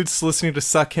 no dudes listening to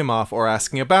suck him off or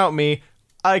asking about me.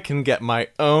 I can get my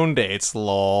own dates,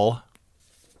 lol.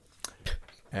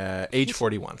 Age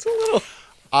 41.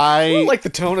 I like the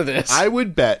tone of this. I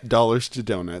would bet dollars to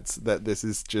donuts that this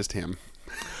is just him.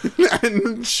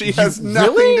 And she has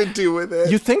nothing really? to do with it.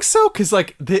 You think so? Because,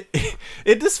 like,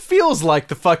 it just feels like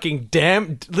the fucking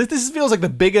this feels like the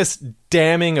biggest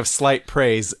damning of slight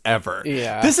praise ever.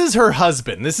 Yeah. This is her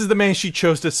husband. This is the man she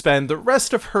chose to spend the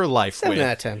rest of her life 7 with.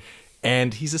 out of 10.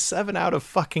 And he's a 7 out of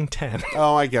fucking 10.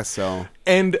 Oh, I guess so.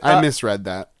 And I misread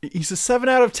that. he's a 7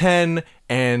 out of 10,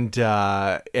 and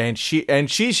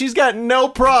she's got no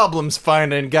problems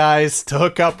finding guys to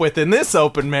hook up with in this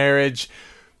open marriage.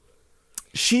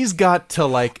 She's got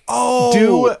to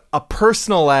do a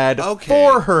personal ad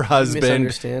for her husband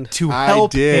Misunderstand. to I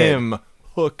help did. him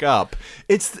hook up.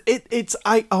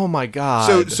 Oh my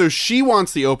god. So she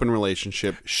wants the open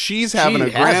relationship. She's having She a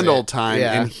has grand it. old time,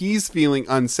 Yeah. and he's feeling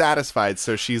unsatisfied.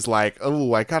 So she's like,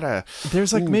 "Oh, I gotta.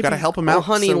 There's like maybe gotta help him out." Oh,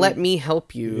 honey, so- let me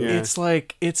help you. Yeah. It's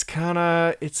like it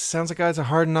sounds like it's a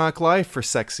hard knock life for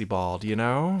sexy bald, you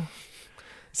know?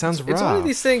 It sounds rough. It's one of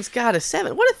these things. God, a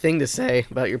 7. What a thing to say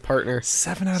about your partner.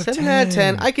 7 out of 7 10. out of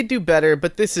 10. I could do better,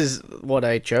 but this is what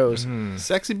I chose.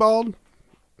 Sexy bald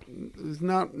is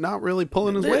not really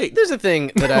pulling his weight. There's a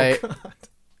thing that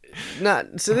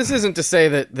so this isn't to say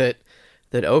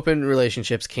that open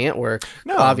relationships can't work.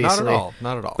 No, obviously. not at all.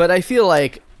 Not at all. But I feel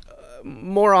like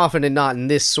more often than not in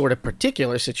this sort of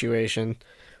particular situation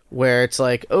where it's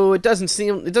like, oh, it doesn't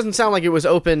sound like it was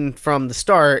open from the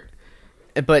start,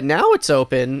 but now it's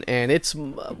open and it's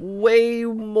way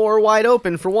more wide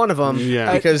open for one of them.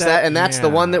 Yeah. Because that's the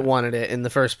yeah. one that wanted it in the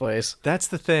first place. That's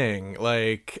the thing.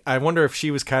 Like, I wonder if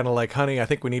she was kind of like, honey, I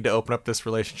think we need to open up this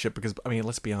relationship because, I mean,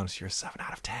 let's be honest, you're a 7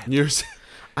 out of 10.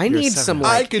 I need 7. some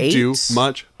I like could 8s. do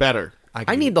much better.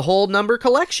 I need the whole number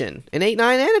collection, an 8,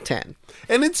 9, and a 10.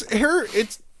 And it's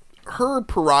her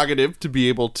prerogative to be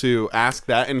able to ask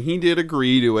that, and he did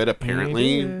agree to it.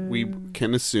 Apparently, we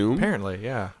can assume. Apparently,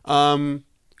 yeah.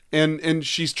 And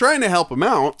she's trying to help him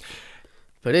out.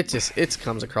 But it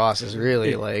comes across as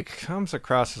really like Comes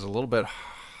across as a little bit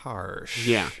harsh.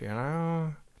 Yeah. You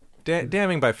know?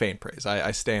 Damning by faint praise.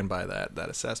 I stand by that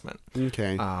assessment.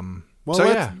 Okay. Well,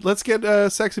 so let's get a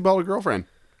sexy bald girlfriend.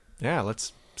 Yeah,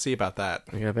 let's see about that.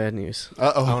 I got bad news.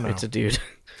 Oh no. It's a dude.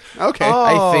 Okay.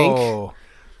 I think. Oh.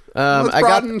 Let's I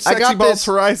broaden got sexy bald's this.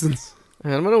 horizons.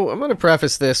 And I'm gonna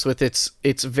preface this with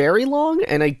it's very long,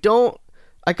 and I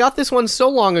got this one so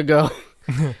long ago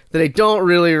that I don't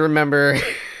really remember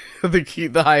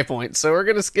the high points. So we're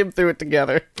gonna skim through it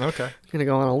together. Okay. I'm gonna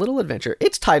go on a little adventure.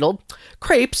 It's titled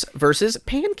 "Crepes versus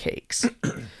Pancakes."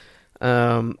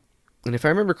 And if I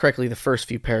remember correctly, the first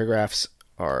few paragraphs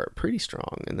are pretty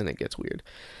strong, and then it gets weird.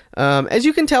 As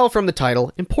you can tell from the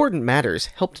title, important matters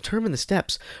help determine the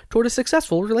steps toward a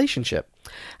successful relationship.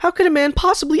 How could a man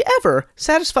possibly ever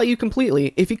satisfy you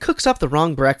completely if he cooks up the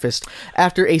wrong breakfast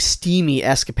after a steamy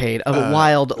escapade of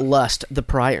wild lust the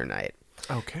prior night?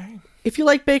 Okay. If you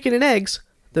like bacon and eggs,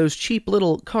 those cheap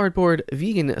little cardboard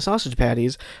vegan sausage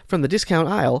patties from the discount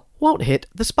aisle won't hit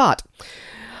the spot.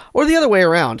 Or the other way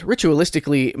around,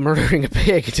 ritualistically murdering a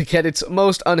pig to get its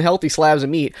most unhealthy slabs of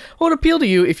meat won't appeal to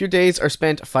you if your days are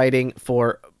spent fighting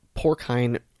for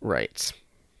porcine rights.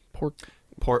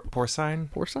 Porcine?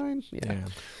 Porcine? Yeah.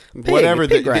 Whatever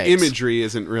pig the rights. imagery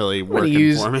isn't really I'm gonna working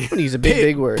use, for me. I'm gonna use a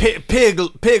big word.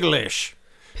 Piglish.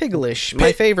 Piglish,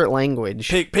 my favorite language.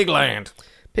 Pigland.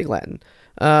 Pig Latin.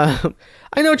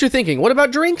 I know what you're thinking. What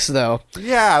about drinks, though?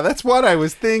 Yeah, that's what I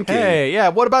was thinking. Hey, yeah,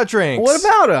 what about drinks? What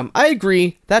about them? I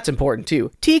agree. That's important,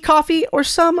 too. Tea, coffee, or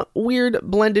some weird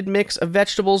blended mix of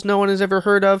vegetables no one has ever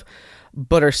heard of,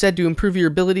 but are said to improve your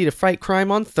ability to fight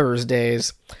crime on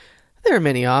Thursdays. There are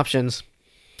many options,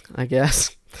 I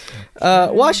guess.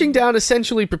 Washing down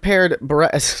essentially prepared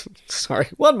sorry,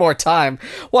 one more time.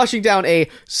 Washing down a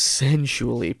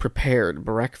sensually prepared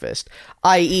breakfast,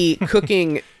 i.e.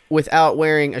 cooking without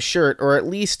wearing a shirt, or at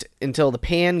least until the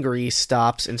pan grease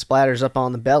stops and splatters up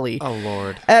on the belly. Oh,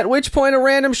 Lord. At which point a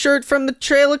random shirt from the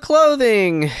trail of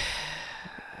clothing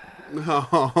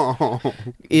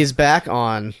is back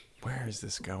on. Where is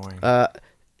this going?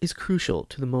 Is crucial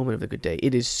to the moment of the good day.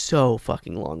 It is so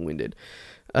fucking long-winded.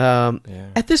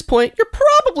 At this point, you're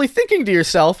probably thinking to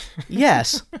yourself,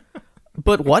 yes,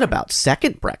 but what about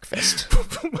second breakfast?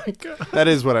 Oh, my God. That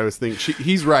is what I was thinking.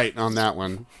 He's right on that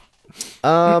one.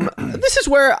 This is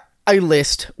where I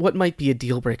list what might be a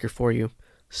deal breaker for you.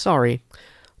 Sorry,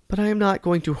 but I am not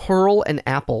going to hurl an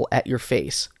apple at your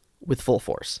face with full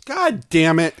force. God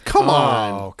damn it. Come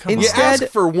on. Come You Instead-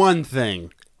 ask for one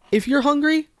thing. If you're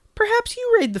hungry, perhaps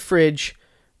you raid the fridge,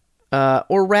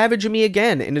 or ravage me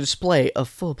again in a display of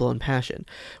full-blown passion,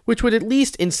 which would at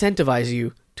least incentivize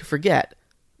you to forget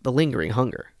the lingering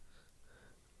hunger.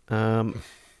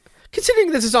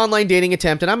 Considering this is online dating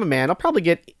attempt and I'm a man, I'll probably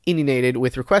get inundated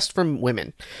with requests from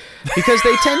women because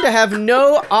they tend to have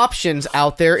no options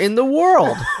out there in the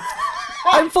world.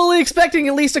 I'm fully expecting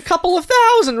at least a couple of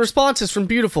thousand responses from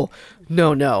beautiful,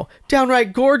 no,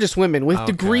 downright gorgeous women with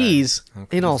degrees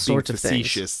in all sorts of things.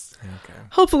 Facetious. Okay.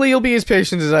 Hopefully you'll be as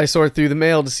patient as I sort through the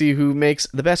mail to see who makes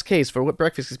the best case for what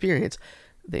breakfast experience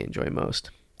they enjoy most.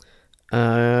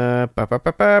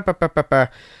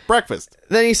 Breakfast.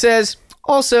 Then he says,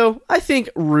 also, I think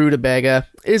rutabaga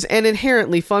is an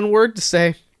inherently fun word to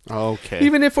say. Okay.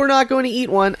 Even if we're not going to eat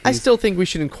one, I still think we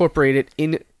should incorporate it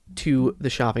into the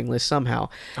shopping list somehow.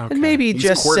 Okay. And maybe He's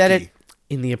just set quirky. it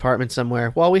in the apartment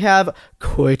somewhere while we have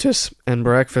coitus and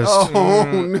breakfast. Oh,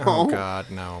 no. Oh,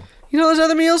 God, no. You know those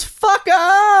other meals? Fuck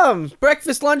 'em!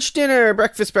 Breakfast, lunch, dinner.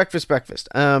 Breakfast.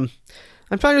 I'm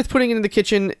fine with putting it in the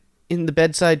kitchen, in the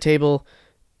bedside table,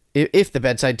 if the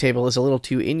bedside table is a little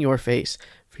too in your face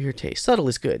for your taste. Subtle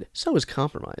is good. So is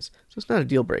compromise. So it's not a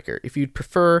deal breaker. If you'd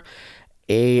prefer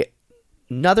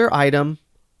another item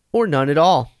or none at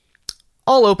all.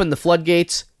 I'll open the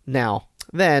floodgates now.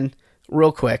 Then,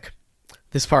 real quick,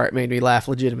 this part made me laugh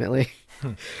legitimately.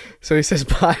 So he says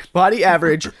body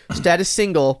average, status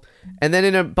single, and then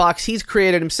in a box he's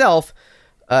created himself,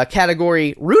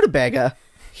 category rutabaga,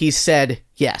 he said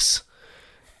yes.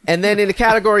 And then in a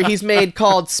category he's made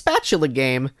called spatula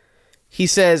game, he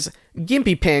says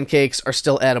gimpy pancakes are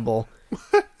still edible.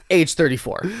 Age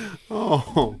 34.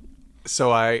 Oh.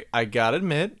 So I gotta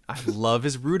admit, I love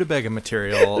his rutabaga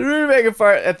material. The rutabaga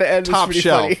part at the end Top is pretty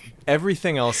shelf. funny.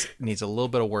 Everything else needs a little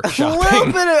bit of A little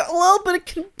workshopping. bit of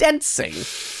condensing.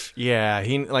 Yeah,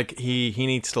 he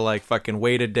needs to like fucking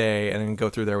wait a day and then go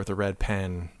through there with a red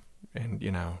pen and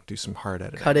do some hard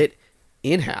editing. Cut it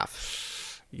in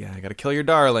half. Yeah, I gotta kill your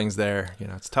darlings there.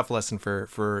 It's a tough lesson for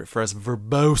us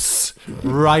verbose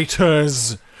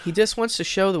writers. He just wants to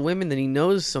show the women that he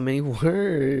knows so many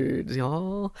words,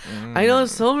 y'all. I know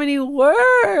so many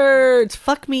words.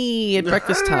 Fuck me at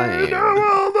breakfast time.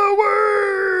 all the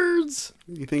words.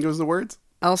 You think it was the words?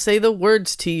 I'll say the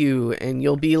words to you, and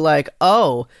you'll be like,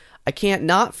 oh, I can't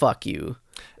not fuck you.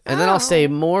 And then I'll say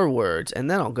more words,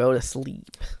 and then I'll go to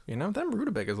sleep. Them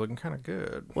rutabagas looking kind of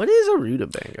good. What is a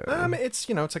rutabaga? It's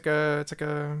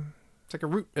like a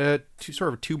root, sort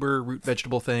of a tuber root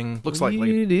vegetable thing. Looks What like do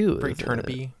you do very with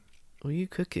turnipy. Well, you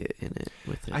cook it in it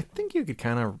with it. I think you could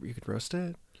roast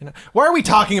it. Why are we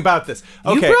talking about this?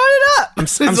 Okay. You brought it up. I'm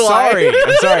That's sorry. why.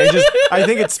 I'm sorry. I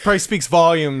think it probably speaks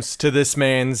volumes to this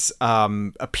man's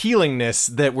appealingness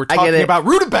that we're I get talking it. about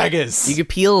rutabagas. You could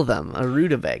peel them, a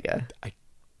rutabaga.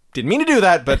 Didn't mean to do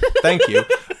that, but thank you.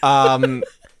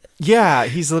 Yeah,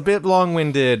 he's a bit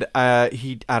long-winded. I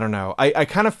don't know. I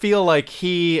kind of feel like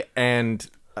he and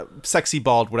Sexy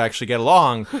Bald would actually get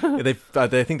along. They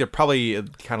think they're probably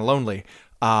kind of lonely.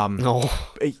 No.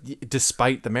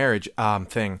 Despite the marriage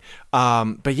thing.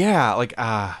 But yeah, like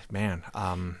man.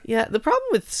 Yeah, the problem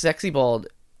with Sexy Bald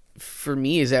for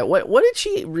me is that what did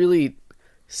she really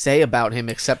say about him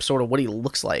except sort of what he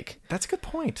looks like? That's a good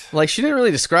point. Like, she didn't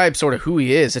really describe sort of who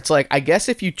he is. It's like, I guess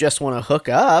if you just want to hook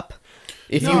up,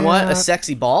 if you want a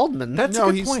sexy baldman, That's a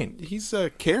good point. He's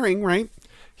caring, right?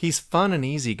 He's fun and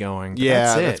easygoing. But Yeah,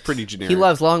 that's that's it. pretty generic. he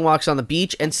loves long walks on the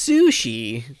beach and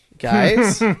sushi,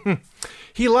 guys.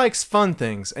 He likes fun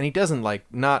things, and he doesn't like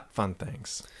not fun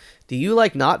things. Do you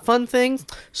like not fun things?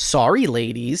 Sorry,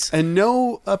 ladies. And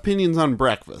no opinions on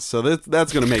breakfast, so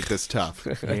that's going to make this tough.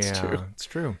 That's true. It's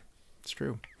true. It's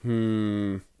true.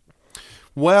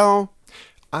 Well,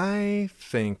 I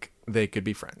think they could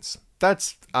be friends.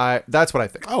 That's what I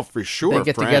think. oh, for sure. They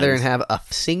get friends. together and have a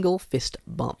single fist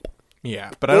bump.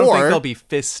 Yeah, but I don't think Or- they'll be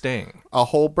fisting. a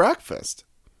whole breakfast.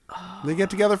 They get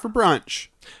together for brunch.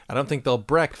 I don't think they'll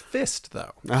breakfast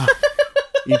though.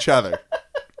 Each other.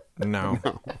 No.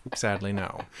 Sadly,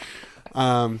 no.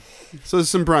 So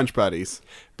some brunch buddies.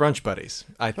 Brunch buddies,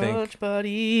 I think. Brunch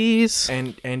buddies.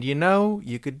 And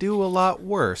you could do a lot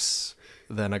worse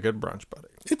than a good brunch buddy.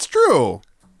 It's true.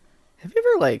 Have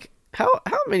you ever how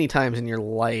many times in your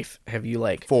life have you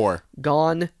 4.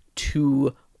 gone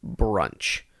to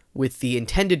brunch with the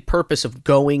intended purpose of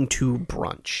going to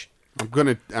brunch? I'm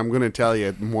gonna tell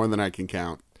you more than I can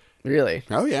count. Really?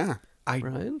 Oh yeah.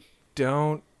 Ryan?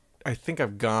 I think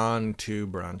I've gone to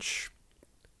brunch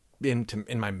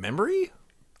in my memory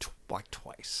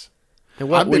twice. And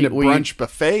what I've been to were you- brunch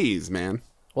buffets, man.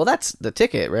 Well, that's the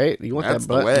ticket, right? You want That's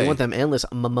that the way. You want them endless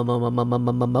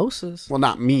mimosas. Well,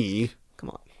 not me. Come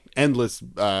on. Endless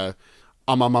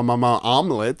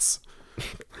omelets.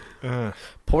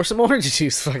 Pour some orange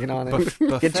juice fucking on it.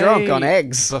 Buffet- Get drunk on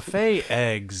eggs. Buffet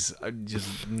eggs are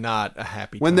just not a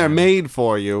happy When time. they're made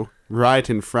for you, right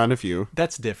in front of you.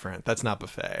 That's different. That's not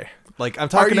buffet. Like I'm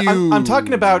talking you I'm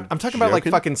talking about like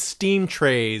joking? fucking steam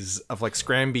trays of like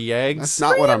scramby eggs. That's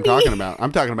not what I'm talking about.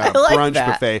 I'm talking about a I like brunch that.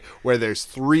 buffet where there's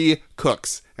 3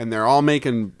 cooks and they're all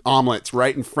making omelets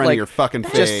right in front of your fucking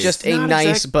face. Just a Not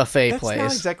nice buffet that's place.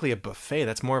 not exactly a buffet.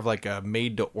 That's more of like a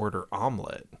made to order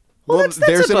omelet. well, that's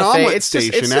there's a an buffet. omelet It's just-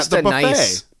 station it's at just the a buffet.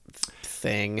 nice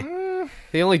thing.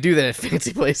 They only do that at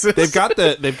fancy places. They've got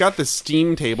the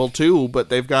steam table too, but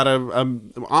they've got a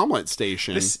omelet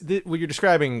station. What you're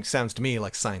describing sounds to me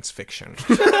like science fiction.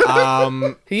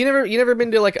 You never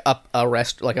been to like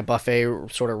a buffet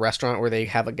sort of restaurant where they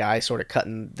have a guy sort of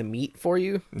cutting the meat for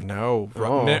you? No,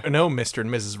 Oh. no, Mr. and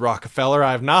Mrs. Rockefeller,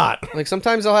 I have not. Like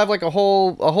sometimes they'll have like a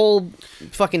whole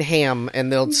fucking ham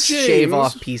and they'll shave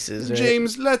off pieces. Right?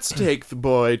 James, let's take the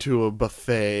boy to a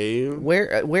buffet.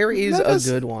 Where is Let a us-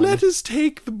 good one? Let us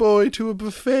take the boy to a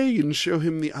buffet and show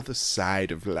him the other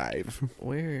side of life.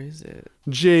 Where is it?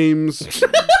 James.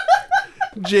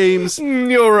 James,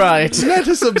 You're right. let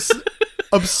us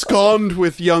abscond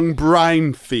with young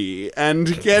Brinethy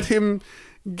and get him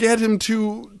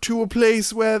to a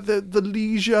place where the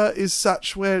leisure is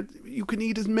such where you can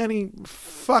eat as many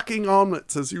fucking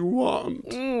omelets as you want.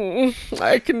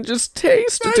 I can just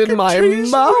taste I it in can my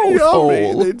taste the mouth yummy.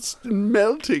 hole. It's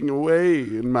melting away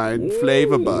in my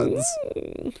flavor buds.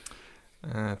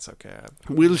 That's okay.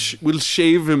 We'll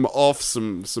shave him off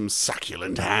some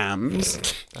succulent hams.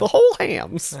 The whole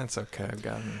hams. That's okay. I've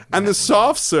got him. And the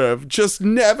soft serve just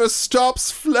never stops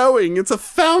flowing. It's a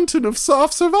fountain of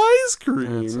soft serve ice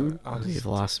cream. You've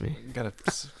lost me. I got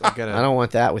I a don't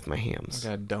want that with my hams.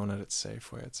 donut at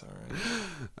Safeway. It's all right.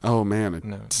 Oh man, a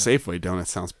Safeway donut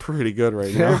sounds pretty good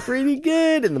right They're now. pretty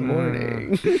good in the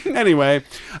morning. Anyway,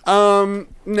 no,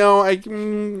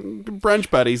 brunch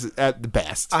buddies at the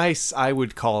best. I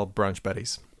would call brunch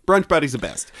buddies. Brunch buddies the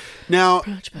best. Now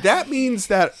that means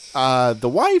that the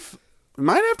wife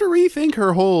might have to rethink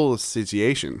her whole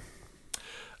situation.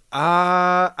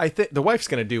 I think the wife's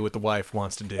gonna do what the wife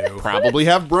wants to do. Probably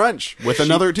have brunch with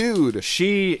another dude.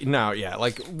 She's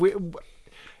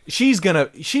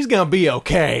gonna be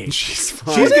okay. She's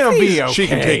fine. She's gonna be okay. She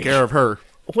can take care of her.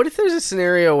 What if there's a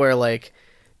scenario where like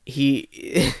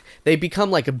they become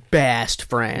like best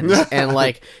friends and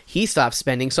like he stops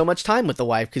spending so much time with the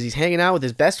wife because he's hanging out with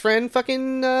his best friend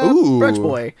fucking brunch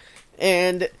boy,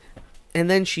 and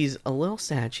then she's a little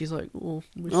sad. She's like, "Oh,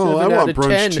 Oh, I 7 out want of brunch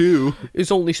 10 too."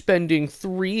 is only spending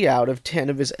 3 out of 10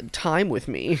 of his time with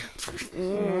me."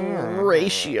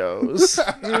 Ratios.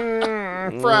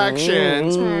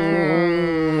 Fractions.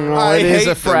 Oh, it is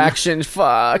a fraction.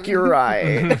 Fuck, you're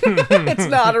right. It's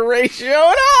not a ratio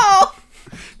at all.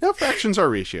 No, fractions are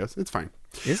ratios. It's fine.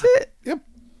 Is it? Yep.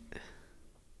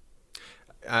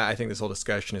 I think this whole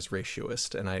discussion is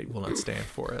ratioist, and I will not stand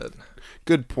for it.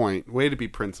 Good point. Way to be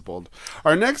principled.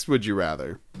 Our next Would You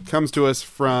Rather comes to us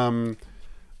from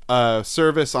a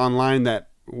service online that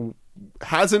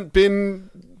hasn't been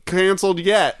canceled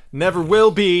yet. Never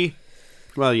will be.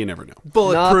 Well, you never know.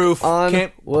 Bulletproof. Knock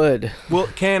on wood.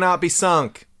 Cannot be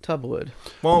sunk. Tubwood.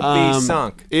 Won't be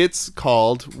sunk. It's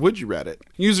called Would You Reddit.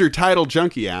 User Title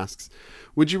Junkie asks,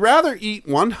 would you rather eat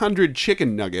 100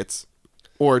 chicken nuggets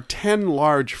or 10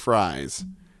 large fries?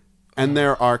 And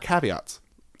there are caveats.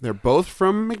 They're both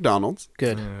from McDonald's.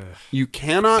 Good. You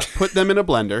cannot put them in a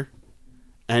blender.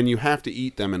 and you have to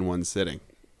eat them in one sitting.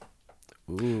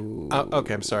 Ooh.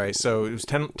 Okay, I'm sorry. So it was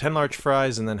 10 large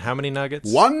fries, and then how many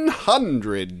nuggets?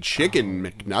 100 chicken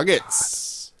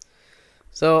McNuggets.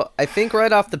 So I think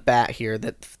right off the bat here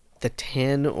that the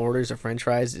 10 orders of French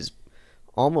fries is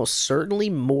almost certainly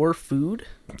more food.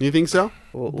 You think so?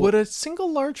 Would a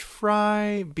single large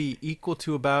fry be equal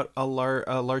to about a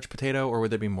large potato, or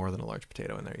would there be more than a large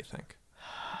potato in there, you think?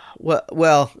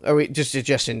 Well, are we just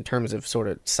in terms of sort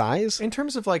of size? In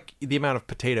terms of like the amount of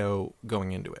potato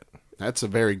going into it. That's a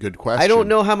very good question. I don't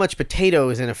know how much potato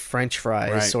is in a French fry.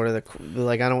 Right. Is sort of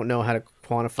I don't know how to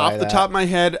quantify Off the that. top of my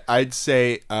head, I'd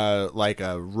say like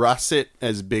a russet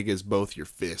as big as both your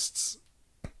fists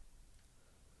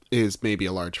is maybe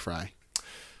a large fry.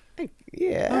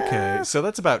 Yeah. Okay, so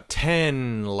that's about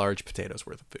 10 large potatoes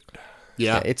worth of food.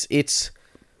 Yeah. It's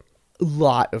a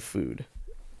lot of food.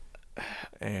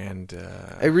 And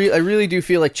I really do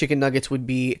feel like chicken nuggets would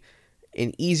be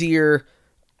an easier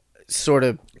sort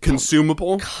of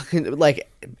Consumable? like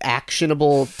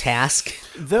actionable task.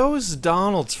 those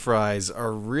Donald's fries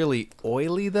are really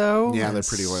oily, though. Yeah, they're and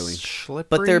pretty oily.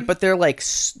 Slippery. But they're like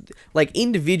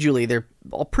individually they're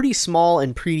all pretty small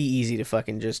and pretty easy to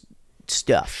fucking just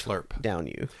stuff Slurp. down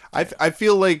you. I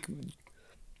feel like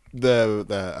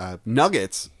the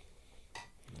nuggets,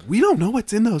 we don't know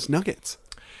what's in those nuggets.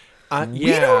 Yeah, We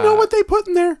don't know what they put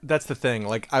in there. That's the thing.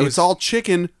 Like It's all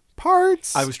chicken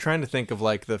parts. I was trying to think of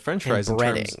like the French fries in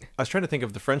terms. breading. I was trying to think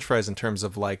of the French fries in terms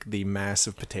of like the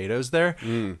massive potatoes there.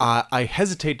 I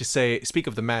hesitate to speak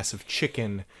of the massive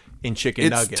chicken in chicken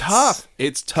It's nuggets. tough.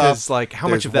 It's tough. Because like how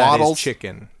much There's of that waddles. is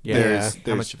chicken? Yeah. There's- How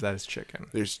there's- much of that is chicken?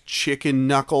 There's chicken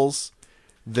knuckles.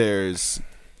 There's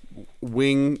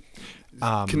wing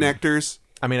connectors.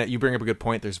 I mean, you bring up a good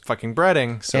point. There's fucking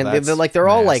breading. So And that's they're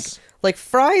all mass. like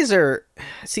fries are.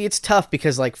 See, it's tough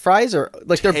because like fries are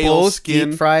like they're Tail both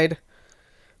skin. deep fried,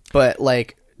 but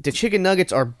like the chicken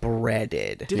nuggets are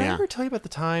breaded. Did I Yeah. ever tell you about the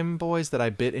time, boys, that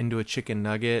I bit into a chicken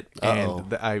nugget Uh-oh.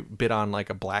 and I bit on like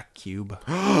a black cube?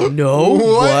 No,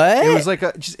 what? It was like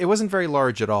it wasn't very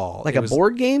large at all. like It a was,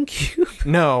 board game cube.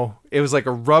 No, it was like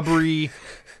a rubbery,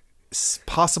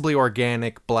 possibly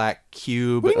organic black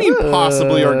cube. What do you mean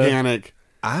possibly organic?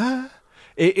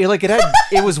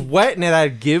 It was wet and it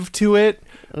had give to it.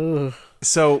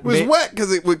 So It was wet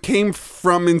because it came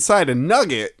from inside a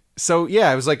nugget. So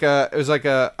yeah, it was like I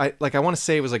want to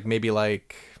say it was like maybe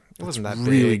like it wasn't that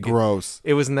Really big. gross.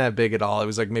 It wasn't that big at all. It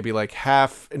was like maybe like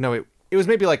half. No, it was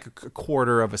maybe like a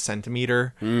quarter of a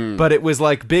centimeter, but it was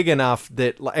like big enough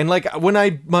that and like when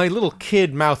my little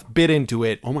kid mouth bit into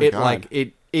it, Oh my it God. like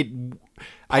it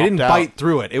I didn't out. bite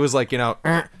through it. It was like and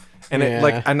it Yeah.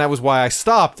 like and that was why I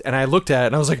stopped and I looked at it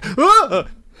and I was like, ah!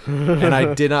 And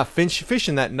I did not fish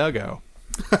in that nuggo.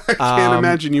 I can't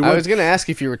imagine you would. I was gonna ask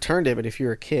if you returned it, but if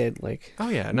you're a kid, like Oh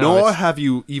yeah, no. Nor it's- have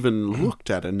you even looked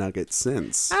at a nugget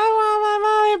since. I want my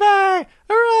money back.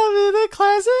 Or the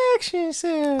class action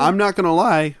suit. I'm not gonna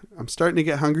lie. I'm starting to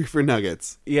get hungry for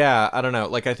nuggets. Yeah, I don't know.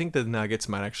 Like, I think the nuggets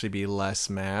might actually be less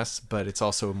mass, but it's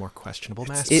also a more questionable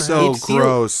mass. It- so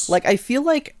gross. Like I feel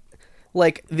like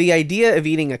the idea of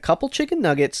eating a couple chicken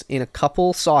nuggets in a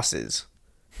couple sauces,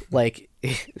 like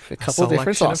a couple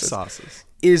different Selection of sauces,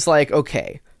 is like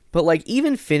okay, but like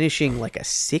even finishing like a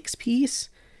 6-piece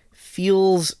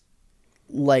feels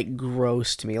like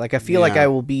gross to me. Like I feel like Yeah. I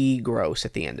will be gross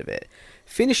at the end of it.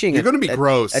 Finishing You're gonna be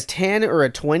gross. a 10 or a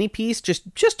 20-piece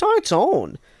just on its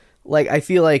own. Like I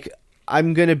feel like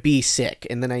I'm gonna be sick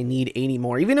and then I need 80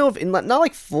 more. Even though if not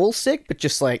like full sick, but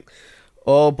just like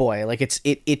oh boy, like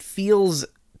it feels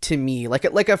to me like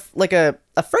a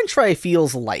French fry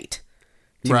feels light.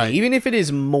 To Right. me, even if it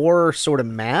is more sort of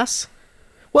mass.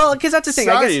 Well, because that's the thing.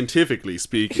 I guess Scientifically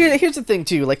speaking, here's the thing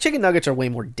too. Like chicken nuggets are way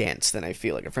more dense than I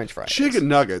feel like a French fry. is. chicken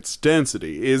nuggets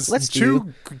density is Let's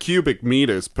 2 cubic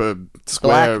meters per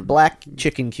square black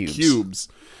chicken cubes. cubes.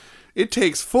 It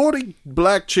takes 40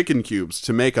 black chicken cubes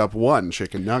to make up one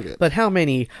chicken nugget. But how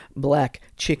many black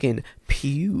chicken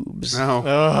pubes?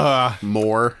 No,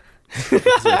 more.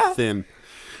 They're thin.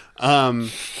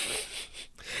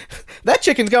 That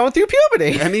chicken's going through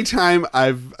puberty. Anytime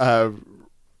I've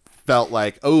felt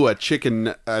like, oh, a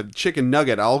chicken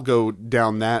nugget, I'll go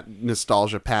down that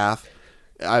nostalgia path.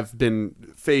 I've been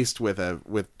faced with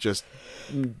just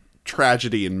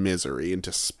tragedy and misery and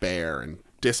despair and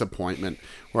disappointment,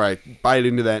 where I bite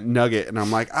into that nugget and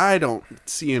I'm like, I don't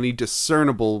see any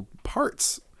discernible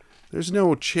parts. There's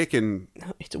no chicken.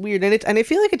 It's weird, and I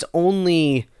feel like it's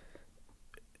only.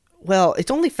 Well, it's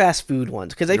only fast food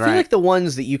ones because I feel Right. like the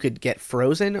ones that you could get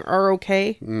frozen are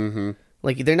okay. Mm-hmm.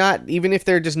 Like they're not, even if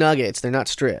they're just nuggets, they're not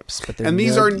strips. But they're And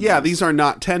these nuggets. are these are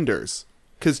not tenders.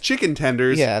 Because chicken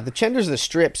tenders, Yeah, the tenders of the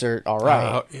strips are all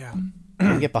right. Yeah. I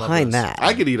can get behind that.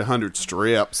 I could eat 100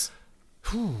 strips.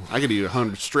 I could eat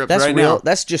 100 strips That's right real. now.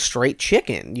 That's just straight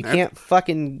chicken. You can't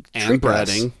fucking And trick us.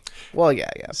 breading. Well, yeah,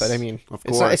 but I mean, Of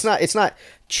it's not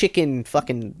chicken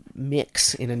fucking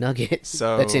mix in a nugget.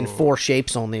 So- that's in 4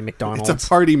 shapes only at McDonald's. It's a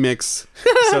party mix.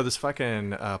 So this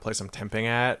fucking place I'm temping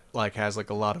at like has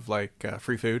like a lot of like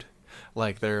free food,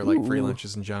 like they're like free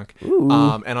lunches and junk. And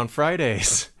on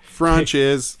Fridays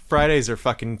Frunches. are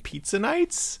fucking pizza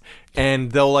nights,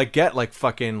 and they'll like get like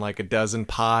fucking like a dozen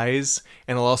pies,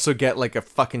 and they'll also get like a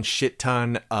fucking shit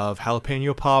ton of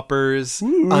jalapeno poppers,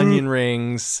 onion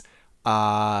rings,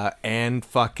 and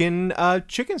fucking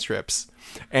chicken strips.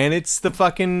 And it's the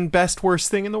fucking best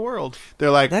worst thing in the world. They're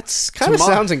like, That's kind of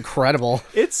tomorrow- sounds incredible.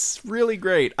 It's really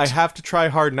great. I have to try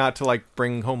hard not to like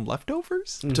bring home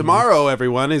leftovers. Tomorrow,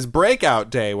 everyone, is breakout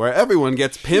day where everyone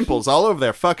gets pimples all over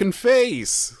their fucking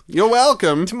face. You're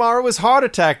welcome. Tomorrow is heart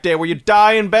attack day where you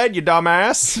die in bed, you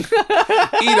dumbass.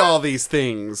 Eat all these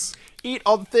things. Eat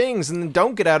all the things and then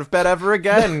don't get out of bed ever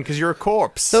again because you're a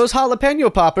corpse. Those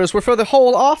jalapeno poppers were for the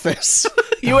whole office.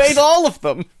 You ate all of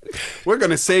them. We're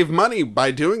going to save money by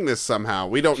doing this somehow.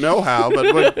 We don't know how,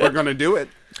 but we're going to do it.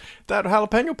 That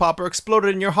jalapeno popper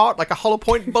exploded in your heart like a hollow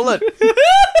point bullet.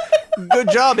 Good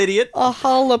job, idiot. A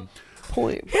jalapeno.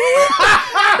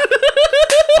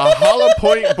 A hollow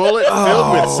point bullet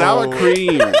filled with sour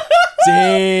cream.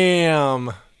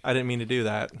 Damn. I didn't mean to do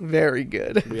that. Very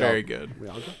good. Very good. We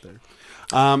all got there.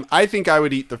 I think I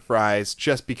would eat the fries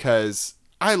just because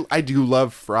I do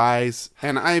love fries,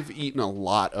 and I've eaten a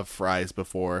lot of fries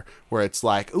before where it's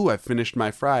like, ooh, I've finished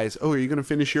my fries. Oh, are you going to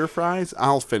finish your fries?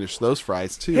 I'll finish those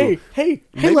fries too. Hey,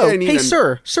 Maybe hello, I need hey,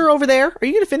 an- sir over there. Are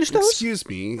you gonna finish those? Excuse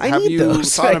me, I have need you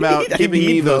those. thought I about need- I giving me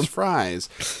need those them.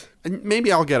 fries? And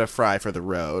maybe I'll get a fry for the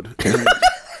road.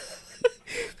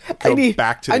 I need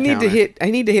back to the I need counter.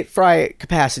 I need to hit fry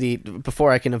capacity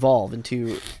before I can evolve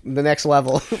into the next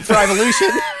level. Fry evolution.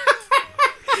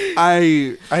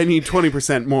 I need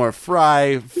 20% more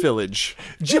fry village.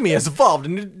 Jimmy has evolved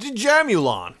into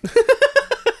Jamulon.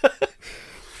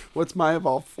 What's my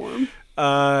evolved form?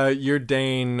 You're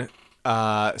Dane.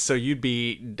 So you'd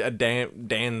be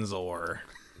Danzor.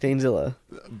 Danezilla.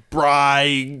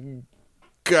 Brigantua.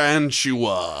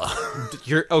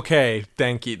 You're okay.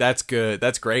 Thank you. That's good.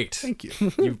 That's great. Thank you.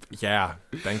 Yeah.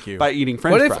 Thank you. By eating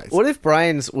French fries. What if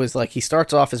Brian's was like he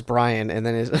starts off as Brian and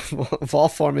then his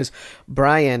evolved form is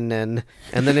Brian and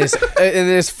then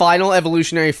his final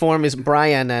evolutionary form is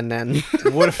Brian and then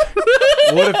What if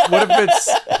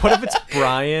it's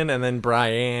Brian and then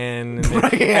Brian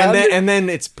and then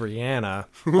it's Brianna.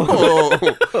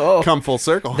 Come full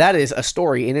circle. that is a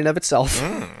story in and of itself.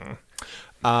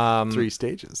 3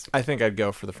 stages. I think I'd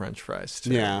go for the French fries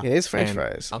too. Yeah. It is French And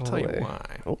fries. I'll all tell the you way. why.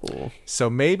 Oh. So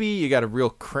maybe you got to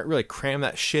really cram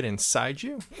that shit inside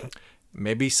you.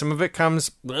 Maybe some of it comes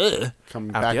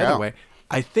Come out back the other out. way.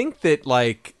 I think that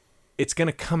like it's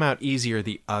gonna come out easier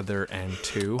the other end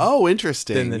too. Oh,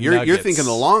 interesting. Then the You're nuggets. thinking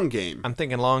the long game. I'm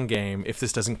thinking long game. If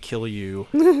this doesn't kill you,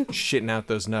 shitting out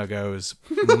those nuggos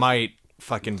might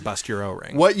fucking bust your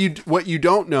O-ring. What you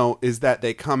don't know is that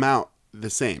they come out the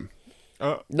same.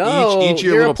 No, Each of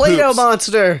your you're a little Play-Doh poops.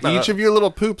 monster. Each of your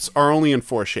little poops are only in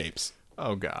 4 shapes.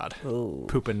 Oh God.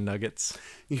 Pooping nuggets.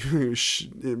 You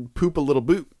poop a little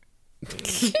boot.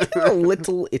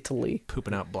 Little Italy.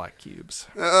 Pooping out black cubes.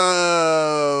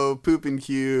 Oh, pooping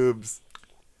cubes.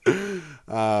 So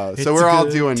It's we're a all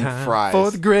good doing time fries.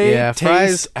 for the great Yeah, fries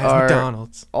taste at are-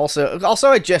 McDonald's. Also,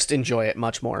 I just enjoy it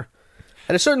much more.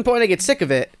 At a certain point, I get sick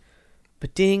of it.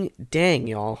 But dang,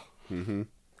 y'all. Mm-hmm.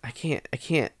 I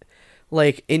can't.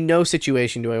 Like, in no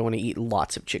situation do I want to eat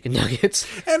lots of chicken nuggets.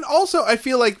 And also, I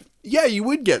feel like, yeah, you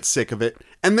would get sick of it,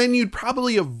 and then you'd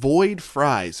probably avoid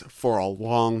fries for a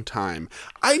long time.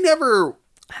 I never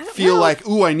feel like,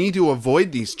 ooh, I need to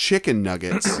avoid these chicken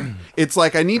nuggets. It's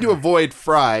like I need to avoid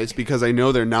fries because I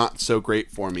know they're not so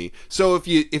great for me. So if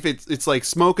it's like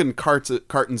smoking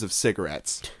cartons of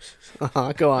cigarettes.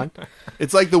 Go on.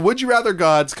 It's like the Would You Rather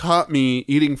gods caught me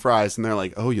eating fries, and they're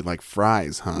like, "Oh, you like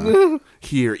fries, huh?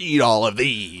 Here, eat all of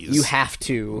these." You have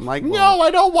to. I'm like, no, I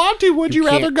don't want to. Would you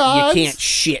rather gods? You can't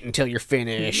shit until you're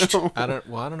finished. I don't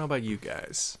know about you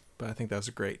guys, but I think that was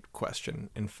a great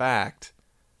question. In fact,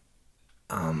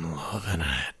 I'm loving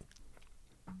it.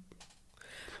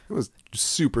 It was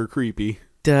super creepy.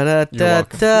 Da da da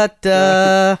welcome. da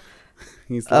da.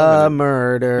 He's loving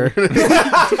Murder. it.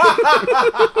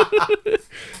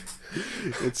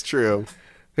 It's true.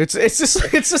 It's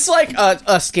just like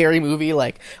a scary movie,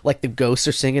 like the ghosts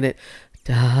are singing it.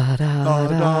 Da da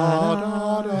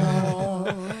da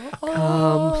da.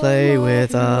 Come play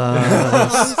with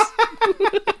us.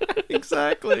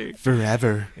 Exactly.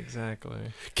 Forever. Exactly.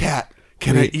 Cat,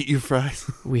 can I eat your fries?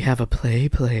 We have a play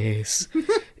place.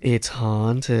 It's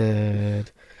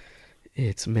haunted.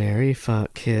 It's Mary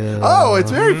Fuck Kill. Oh,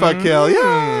 it's Mary Fuck Kill.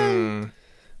 Yeah.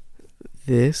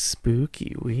 This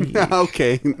spooky week.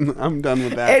 Okay, I'm done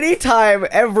with that. Anytime,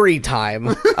 every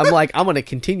time, I'm like, I'm going to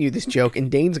continue this joke,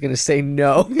 and Dane's going to say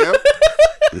no. Yep.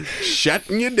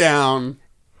 Shutting you down.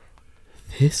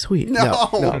 This week.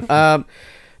 No.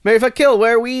 Marry, Fuck, Kill,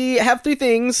 where we have 3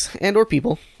 things and or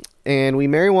people, and we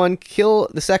marry one, kill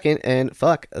the second, and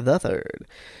fuck the third.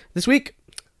 This week,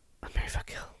 on Marry, Fuck,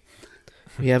 Kill,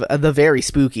 we have the very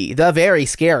spooky, the very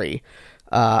scary,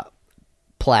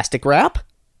 plastic wrap,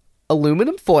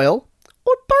 aluminum foil,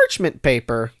 or parchment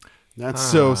paper. That's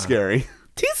so scary.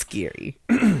 Too scary.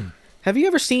 Have you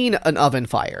ever seen an oven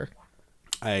fire?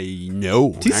 I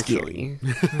know, Too actually.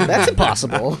 scary. That's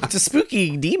impossible. It's a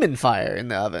spooky demon fire in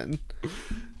the oven.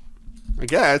 I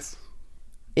guess.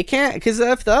 It can't, because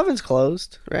if the oven's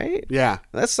closed, right? Yeah.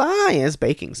 That's science,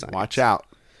 baking science. Watch out.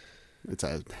 It's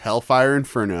a hellfire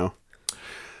inferno.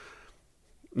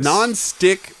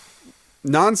 Non-stick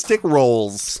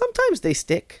rolls. Sometimes they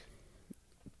stick.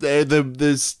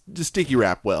 The sticky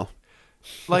wrap will.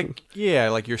 Like, yeah,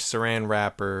 like your saran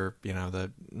wrap or,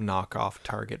 the knockoff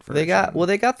Target version.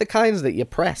 They got the kinds that you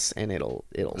press and it'll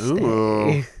Ooh,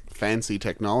 stay. fancy That's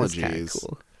technologies. kind of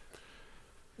cool.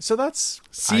 So that's...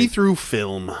 See-through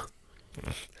film.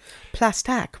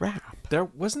 Plastic wrap. There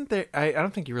wasn't there... I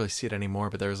don't think you really see it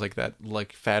anymore, but there was like that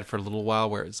fad for a little while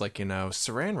where it's like,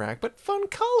 saran wrap, but fun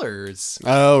colors.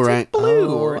 Oh, It's right. like blue,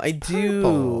 Oh, or it's I purple,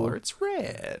 do. or it's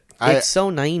red. It's so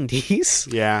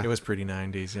 90s. Yeah. It was pretty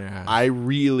 90s, yeah. I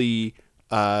really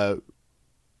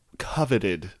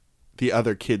coveted the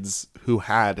other kids who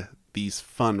had these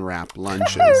fun wrapped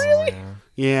lunches. Really?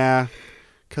 Yeah.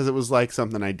 Because it was like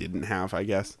something I didn't have, I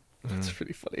guess. That's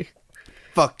pretty funny.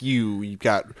 Fuck you. You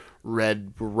got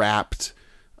red wrapped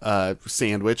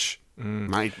sandwich.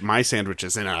 My sandwich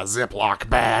is in a Ziploc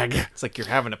bag. It's like you're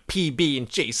having a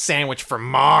PB&J sandwich from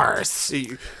Mars.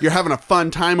 You're having a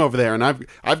fun time over there, and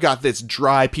I've got this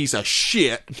dry piece of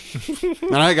shit,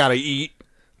 and I gotta eat.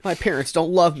 My parents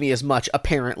don't love me as much,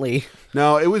 apparently.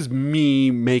 No, it was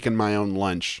me making my own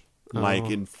lunch, like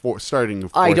starting in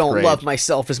fourth I don't grade. love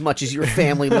myself as much as your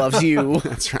family loves you,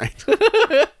 That's right.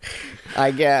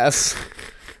 I guess.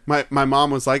 My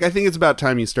mom was like, I think it's about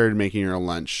time you started making your own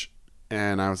lunch.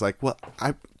 And I was like, well,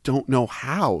 I don't know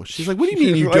how. She's like, what do you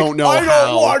mean you don't know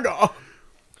how? I don't wanna.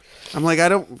 I'm like,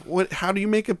 how do you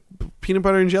make a peanut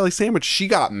butter and jelly sandwich? She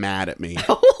got mad at me.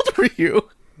 How old were you?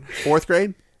 4th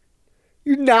grade?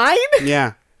 You're 9?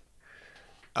 Yeah.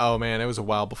 Oh, man, it was a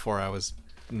while before I was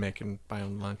making my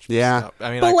own lunch. Yeah. Stuff.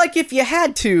 I mean, But like, if you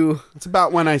had to, It's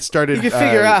about when I started. you could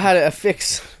figure out how to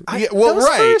affix. Yeah, well, those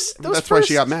right. those That's why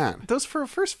she got mad. Those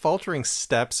first faltering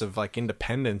steps of like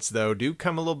independence, though, do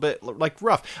come a little bit like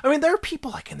rough. I mean, there are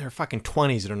people like in their fucking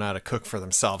 20s that don't know how to cook for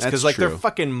themselves because That's like their true.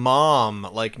 fucking mom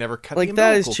like never cut. Like, the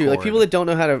that is umbilical true. Like, cord. people that don't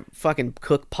know how to fucking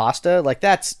cook pasta, like,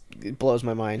 it blows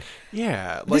my mind.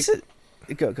 Yeah, like.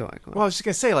 Go on. Well, I was just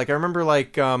gonna say, like, I remember,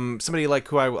 like, somebody, like,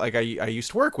 who I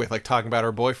used to work with, like, talking about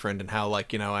her boyfriend and how,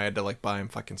 like, I had to, like, buy him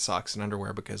fucking socks and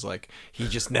underwear because, like, he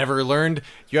just never learned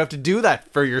you have to do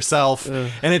that for yourself.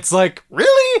 And it's like,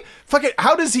 really? Fucking,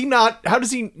 how does he not,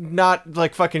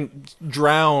 like, fucking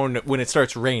drown when it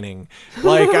starts raining?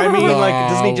 Like, I mean, like,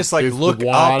 doesn't he just, like, Is the look up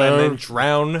water and then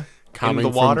drown coming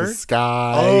in the water? from the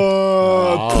sky.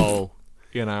 Oh.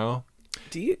 Oh.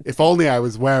 Do you? If only I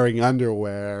was wearing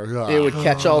underwear. It would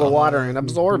catch all the water and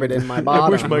absorb it in my bottom. I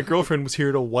wish my girlfriend was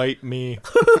here to wipe me.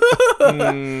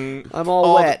 I'm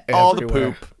all wet. All the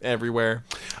everywhere. poop everywhere.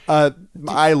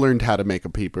 I learned how to make a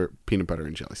peanut butter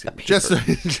and jelly sandwich.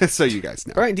 Just so you guys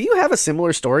know. Brian, do you have a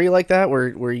similar story like that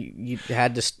where you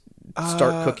had to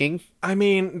start cooking? I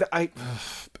mean, I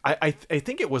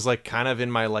think it was like kind of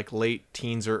in my like late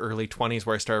teens or early 20s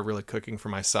where I started really cooking for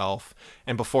myself.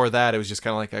 And before that, it was just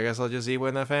kind of like, I guess I'll just eat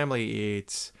when the family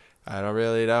eats. I don't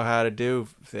really know how to do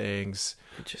things.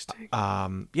 Interesting.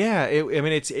 Yeah, I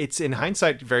mean, it's in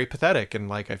hindsight very pathetic, and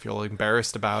like I feel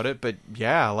embarrassed about it. But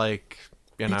yeah, like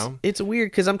It's weird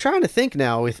because I'm trying to think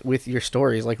now with your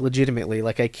stories, like legitimately,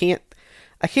 like I can't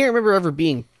remember ever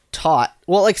being taught.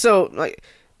 Well, like so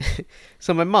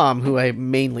my mom, who I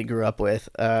mainly grew up with,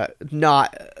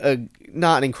 not an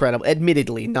incredible,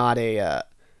 admittedly not a.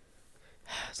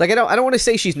 It's like I don't want to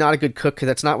say she's not a good cook because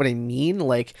that's not what I mean.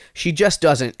 Like she just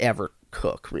doesn't ever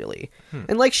cook really,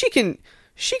 and like she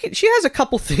has a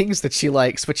couple things that she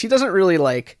likes, but she doesn't really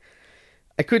like.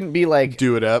 I couldn't be like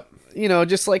Do it up.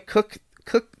 just like cook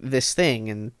this thing,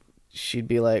 and she'd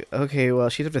be like, okay, well,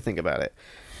 she'd have to think about it.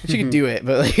 She could do it,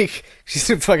 but like she's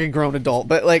a fucking grown adult.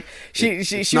 But like she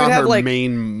would not have her like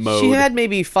main mode. She had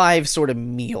maybe 5 sort of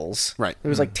meals. Right. There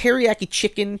was like teriyaki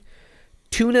chicken,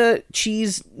 tuna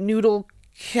cheese noodle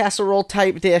casserole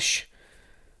type dish.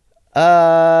 3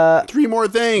 more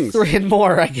things. 3 and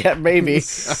more, I get maybe.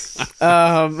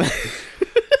 5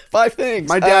 things.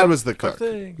 My dad was the cook.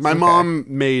 things. My mom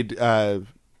made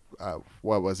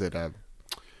what was it?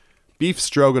 Beef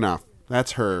stroganoff.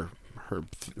 That's her.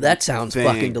 That sounds thing.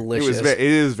 fucking delicious. It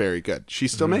is very good. She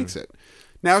still makes it.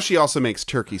 Now she also makes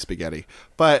turkey spaghetti,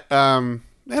 but and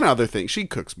other things. She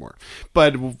cooks more.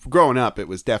 But growing up, it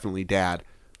was definitely Dad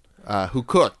who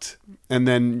cooked, and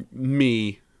then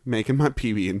me making my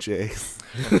PB&J's.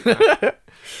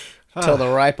 Till the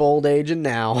ripe old age and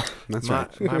now. That's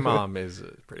right. My mom is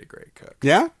a pretty great cook.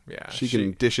 Yeah? Yeah, She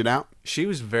can dish it out? She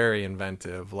was very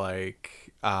inventive.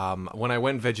 Like, when I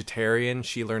went vegetarian,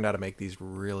 she learned how to make these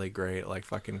really great, like,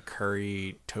 fucking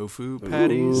curry tofu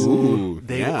patties. Ooh,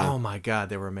 Oh my god,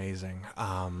 they were amazing.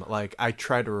 Like, I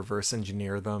tried to reverse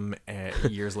engineer them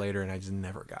years later, and I just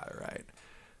never got it right.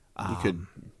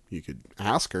 You could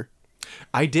ask her.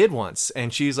 I did once,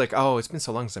 and she's like, "Oh, it's been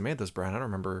so long since I made this, Brian. I don't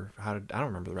remember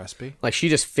the recipe." Like she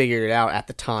just figured it out at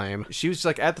the time. She was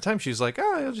like, at the time, she was like,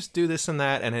 "Oh, I'll just do this and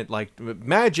that," and it like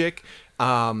magic.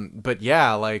 But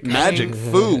yeah, like Magic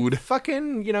food.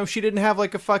 Fucking, she didn't have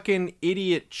like a fucking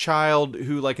idiot child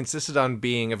who like insisted on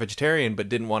being a vegetarian but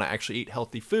didn't want to actually eat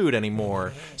healthy food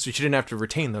anymore, so she didn't have to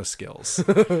retain those skills.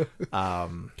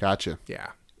 Gotcha. Yeah,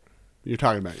 You're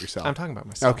talking about yourself. I'm talking about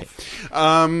myself.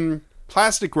 Okay.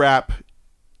 Plastic wrap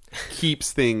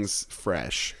keeps things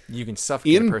fresh. You can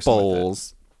suffocate a In person with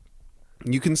bowls,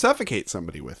 you can suffocate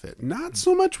somebody with it. Not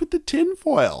so much with the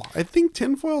tinfoil. I think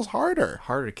tinfoil's harder. it.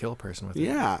 Harder to kill a person with it.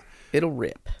 Yeah. It'll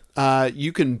rip.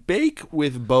 You can bake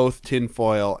with both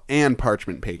tinfoil and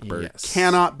parchment paper. Yes.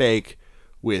 Cannot bake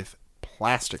with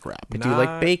plastic wrap. Do you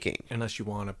like baking? Unless you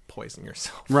want to poison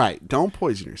yourself. Right. Don't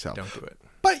poison yourself. Don't do it.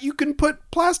 But you can put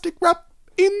plastic wrap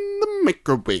in the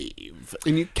microwave,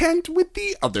 and you can't with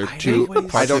the other two.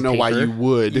 always- I don't know why Paper. you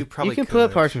would. You probably You can could.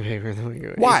 put parchment paper in the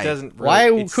microwave. Why? It doesn't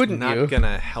Why it's couldn't not you?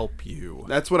 gonna help you.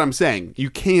 That's what I'm saying. You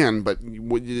can, but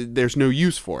there's no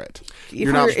use for it. If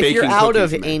you're out of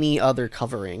cookies in there. any other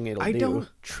covering, it'll I do. don't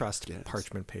trust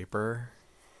parchment paper.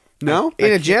 No?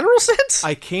 In a general sense?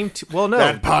 I came to no.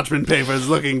 That parchment paper is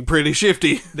looking pretty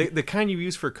shifty. The kind you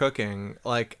use for cooking,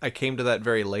 like I came to that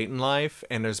very late in life,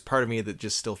 and there's part of me that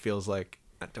just still feels like,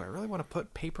 do I really want to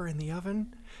put paper in the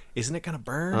oven? Isn't it gonna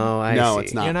burn? Oh, I No, see.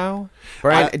 it's not. You know?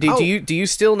 Brian, do you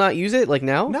still not use it like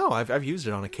now? No, I've used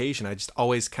it on occasion. I just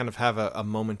always kind of have a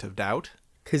moment of doubt.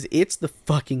 Because it's the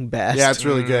fucking best. Yeah, it's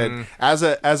really good. As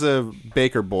a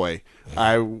baker boy,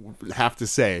 I have to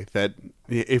say that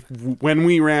when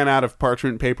we ran out of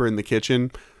parchment paper in the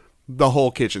kitchen, the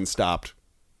whole kitchen stopped.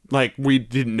 Like we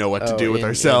didn't know what to do with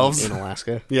ourselves. in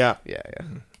Alaska. Yeah. Yeah.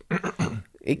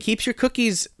 It keeps your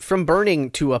cookies from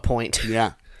burning to a point.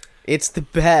 Yeah. It's the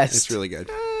best. It's really good.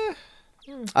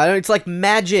 I know, it's like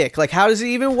magic. Like, how does it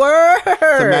even work? It's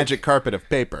a magic carpet of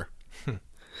paper.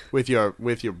 With your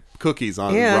cookies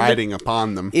on Yeah, riding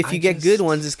upon them. If you get good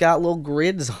ones, it's got little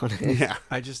grids on it. Yeah.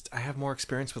 I have more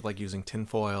experience with like using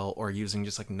tinfoil or using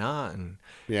just like naan.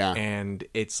 Yeah. And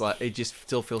it's like, it just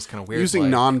still feels kind of weird. Using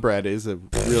like, naan bread is a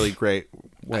really great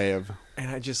way of... And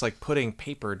I just like putting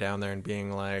paper down there and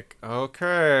being like,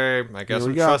 okay, I guess Here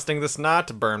we I'm go. trusting this not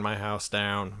to burn my house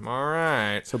down. All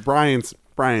right. So Brian's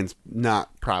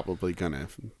not probably gonna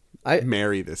I-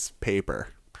 marry this paper.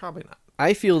 Probably not.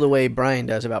 I feel the way Brian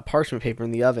does about parchment paper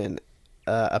in the oven,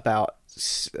 about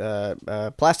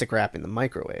plastic wrap in the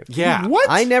microwave. Yeah. What?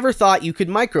 I never thought you could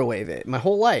microwave it my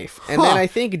whole life. And then I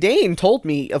think Dane told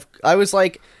me, I was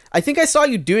like, I think I saw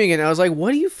you doing it, and I was like,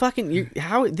 what are you fucking, you're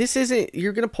going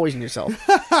to poison yourself.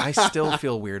 I still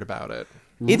feel weird about it.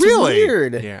 It's Really?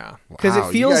 weird. Yeah. Because Wow,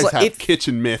 it feels you guys like have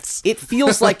kitchen myths. it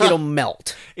feels like it'll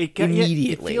melt It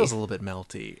immediately. It feels a little bit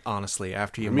melty, honestly,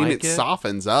 after you I mean, mic it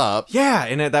softens up. Yeah,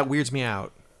 and that weirds me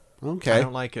out. I Okay.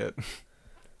 don't like it.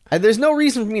 And there's no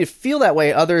reason for me to feel that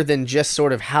way other than just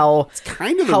sort of how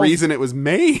Kind of the how- reason it was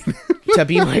made. to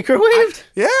be microwaved.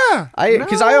 Yeah.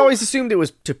 Because I always assumed it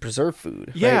was to preserve food.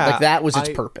 right? Yeah, like that was its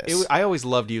purpose. I always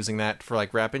loved using that for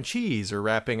like wrapping cheese or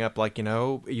wrapping up like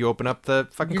you open up the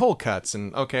fucking cold cuts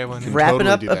and okay, well, Wrapping totally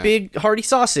up do a that. big hearty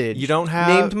sausage. you don't have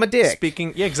named my dick.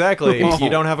 Speaking, yeah, exactly. You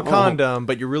don't have a condom,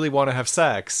 but you really want to have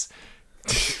sex.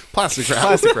 Plastic wrap.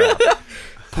 Plastic wrap.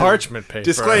 Parchment paper.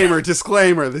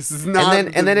 Disclaimer. This is not.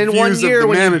 And then in 1 year,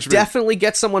 when you definitely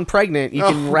get someone pregnant, you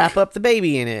can wrap up the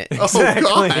baby in it. Exactly.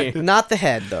 Oh, God. Not the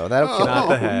head, though. That'll kill Not it.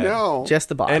 the head. No. Just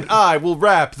the body. And I will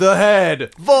wrap the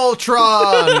head.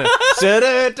 Voltron.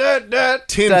 Da-da-da-da.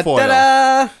 Tinfoil.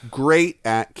 Da-da-da! Great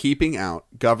at keeping out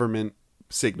government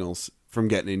signals from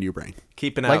getting into your brain.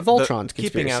 Keeping Like out Voltron's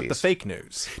keeping out the conspiracies. fake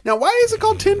news. Now, why is it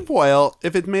called tinfoil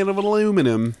if it's made of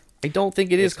aluminum? I don't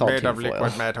think it is called Made of tinfoil.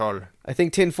 liquid metal. I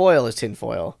think tinfoil is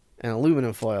tinfoil and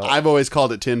aluminum foil. I've always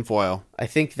called it tinfoil. I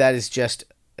think that is just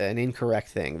an incorrect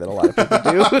thing that a lot of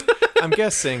people do. I'm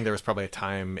guessing there was probably a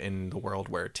time in the world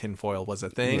where tinfoil was a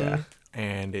thing, Yeah.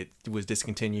 and it was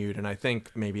discontinued, and I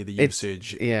think maybe the It's-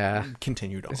 usage yeah.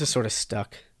 continued on. It's just sort of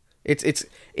stuck.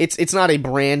 It's not a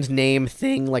brand name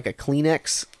thing like a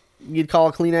Kleenex. You'd call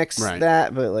a Kleenex Right.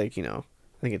 that, but like, you know,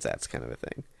 I think that's kind of a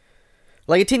thing.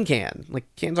 Like a tin can. Like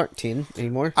cans aren't tin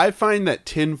anymore. I find that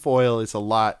tinfoil is a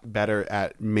lot better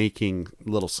at making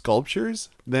little sculptures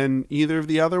than either of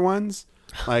the other ones.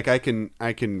 Like I can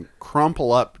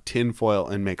crumple up tinfoil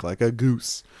and make like a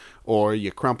goose, or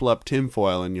you crumple up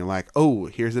tinfoil and you're like, oh,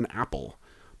 here's an apple.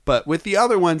 But with the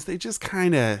other ones, they just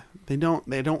kind of they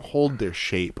don't hold their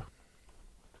shape.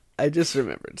 I just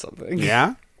remembered something.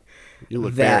 Yeah, you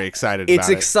look That- very excited. It's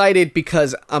about excited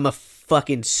because I'm a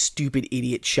fucking stupid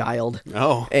idiot child.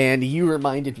 Oh. And you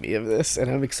reminded me of this, and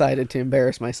I'm excited to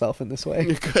embarrass myself in this way.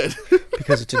 it. Good.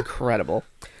 Because it's incredible.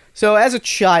 So as a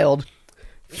child,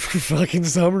 for fucking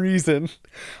some reason,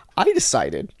 I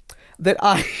decided that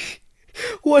I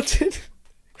wanted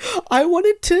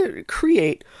to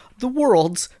create the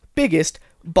world's biggest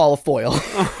ball of foil.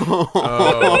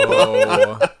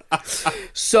 Oh.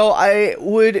 So I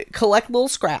would collect little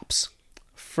scraps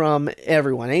from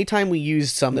everyone. Anytime we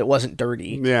used some that wasn't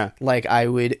dirty, Yeah. like I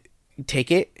would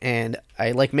take it and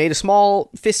I like made a small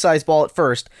fist-sized ball at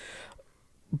first.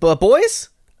 But boys,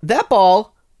 that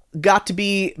ball got to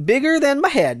be bigger than my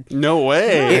head. No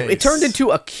way. It turned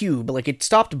into a cube. Like it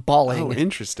stopped balling, Oh,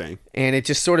 interesting. and it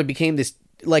just sort of became this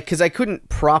like because I couldn't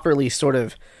properly sort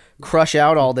of crush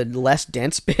out all the less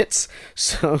dense bits,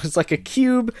 so it was like a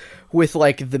cube with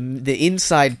like the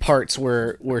inside parts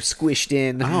were squished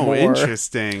in. Oh, more.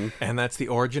 interesting. And that's the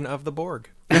origin of the Borg.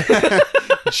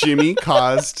 Jimmy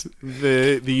caused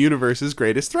the universe's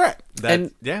greatest threat.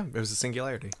 And- Yeah, it was a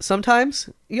singularity. Sometimes,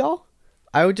 y'all,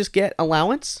 I would just get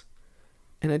allowance,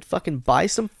 and I'd fucking buy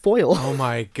some foil. Oh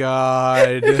my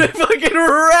god. Fucking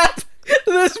wrap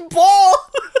this ball.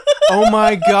 Oh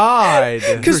my god.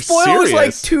 Because You're foil was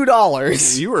like serious.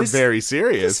 $2. You were very This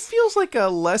serious. feels like a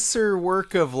lesser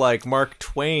work of like Mark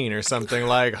Twain or something.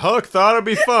 Like Huck thought it'd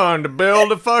be fun to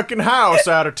build a fucking house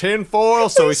out of tinfoil,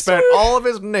 so he spent all of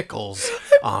his nickels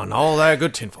on all that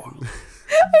good tinfoil.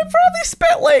 I probably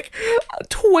spent like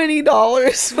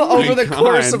 $20 over the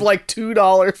course God. of like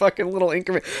 $2 fucking little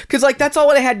increment. Because like that's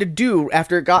all I had to do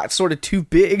after it got sort of too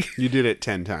big. You did it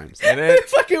 10 times. And I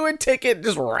fucking would take it and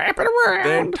just wrap it then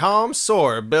around. Tom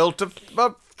Sawyer built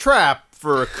a trap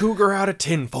for a cougar out of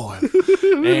tinfoil,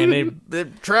 and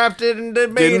it trapped it and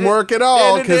it made Didn't it- work at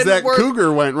all and it because didn't that work.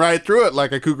 cougar went right through it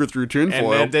like a cougar through And tinfoil.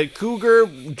 then that cougar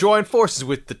joined forces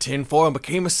with the tinfoil and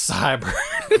became a cyber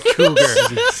cougar.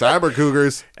 Cyber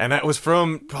cougars. And that was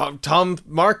from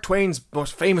Mark Twain's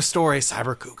most famous story,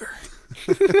 Cyber Cougar,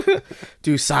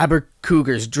 Do cyber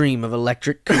cougars dream of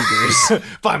electric cougars?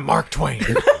 by Mark Twain.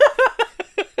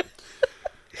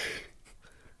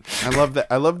 I love that.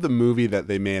 I love the movie that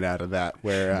they made out of that.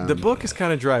 Where The book is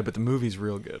kind of dry, but the movie's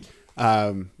real good.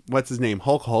 what's his name?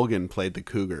 Hulk Hogan played the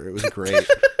cougar. It was great.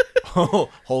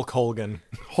 Hulk Hogan.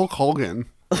 Hulk Hogan,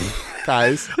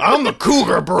 guys. I'm the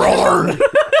cougar, brother.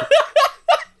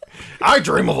 I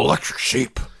dream of electric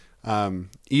sheep.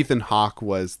 Ethan Hawke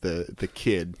was the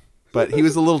kid, but he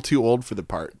was a little too old for the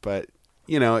part. But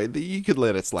you know, you could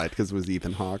let it slide because it was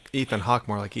Ethan Hawke. Ethan Hawke,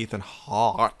 more like Ethan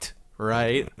Hawke,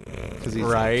 right? Because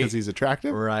Right. he's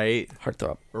attractive. Right,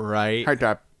 Heartthrob. right,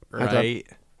 Heartthrob. right,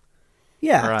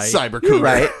 Yeah. right. Cyber You're cougar.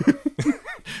 right.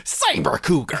 Cyber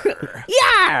Cougar.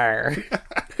 Yar!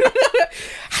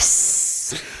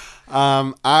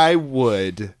 I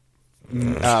would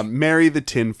marry the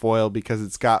tinfoil because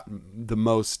it's got the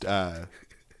most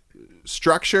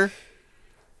structure.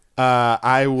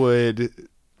 I would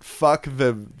fuck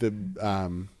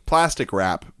the plastic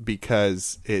wrap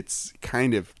because it's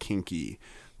kind of kinky,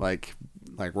 like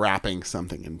wrapping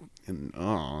something in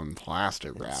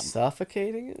plastic wrap.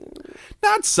 Suffocating it?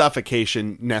 Not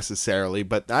suffocation necessarily,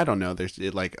 but I don't know. There's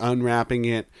like unwrapping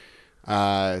it.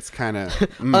 It's kind of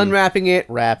Unwrapping it,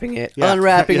 wrapping it, Yeah.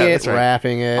 unwrapping Yeah, it, that's right.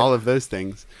 wrapping it. all of those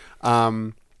things.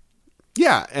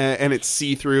 Yeah, and it's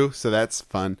see-through, so that's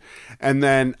fun. And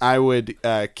then I would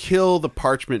kill the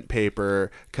parchment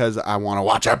paper because I want to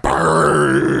watch it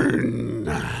burn.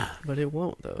 But it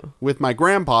won't, though. With my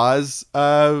grandpa's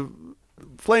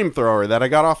flamethrower that I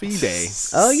got off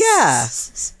eBay. Oh, yeah.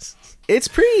 It's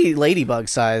pretty ladybug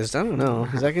sized. I don't know.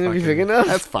 Is that going to be big enough?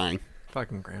 That's fine.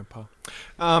 Fucking grandpa.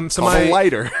 So my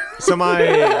lighter. So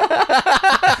my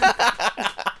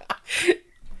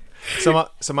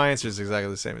so my answer is exactly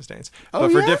the same as Dane's,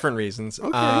 but for different reasons. Okay.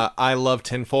 I love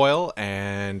tinfoil,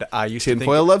 and I used to think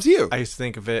Tinfoil loves you. I used to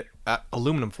think of it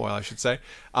aluminum foil, I should say,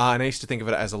 and I used to think of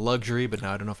it as a luxury, but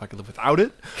now I don't know if I could live without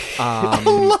it.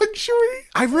 Luxury.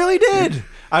 I really did.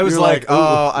 I was You're like,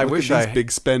 oh, I look wish at these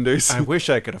big spenders. I wish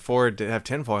I could afford to have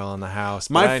tinfoil in the house.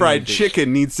 But My I fried need to-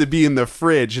 chicken needs to be in the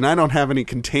fridge, and I don't have any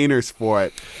containers for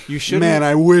it. You shouldn't. Man,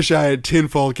 I wish I had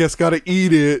tinfoil. Guess gotta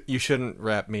eat it. You shouldn't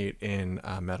wrap meat in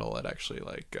metal. It actually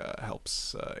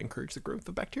helps encourage the growth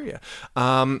of bacteria.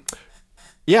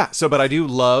 Yeah. So, but I do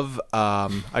love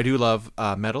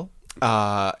metal.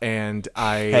 And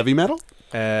I Heavy metal?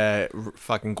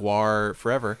 fucking guar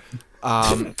forever.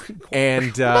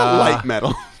 And Light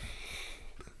metal.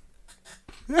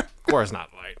 guar's not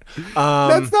light.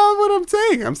 That's not what I'm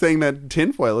saying. I'm saying that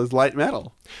tinfoil is light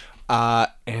metal.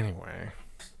 Anyway,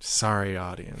 sorry,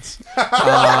 audience.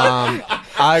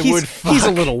 He's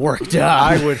a little worked up.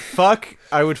 I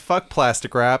would fuck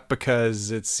plastic wrap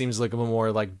because it seems like a little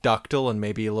more like ductile and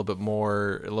maybe a little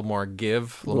more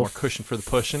give, a little more cushion for the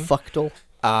pushing. Fuctal.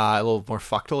 A little more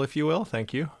fuctal, if you will.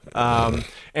 Thank you. And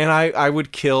I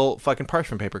would kill fucking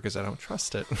parchment paper because I don't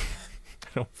trust it. I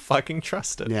don't fucking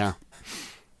trust it. Yeah.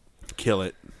 Kill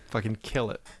it. Fucking kill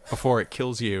it before it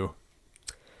kills you.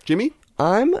 Jimmy?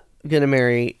 I'm gonna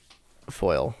marry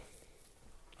foil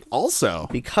Also.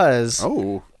 because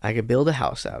Oh. I could build a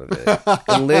house out of it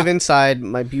and live inside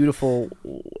my beautiful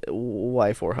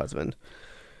wife or husband.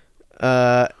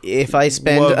 If I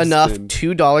spend Love enough spend.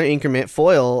 $2 increment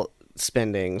foil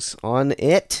spendings on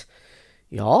it,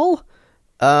 y'all.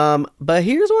 But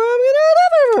here's where I'm gonna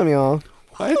differ from y'all.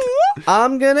 What?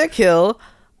 I'm gonna kill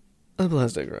a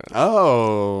plastic wrap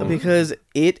Oh. because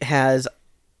it has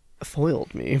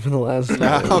foiled me for the last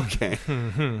time. Okay.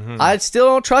 I still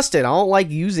don't trust it. I don't like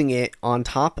using it on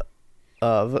top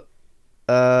of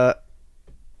a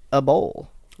bowl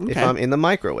if Okay. I'm in the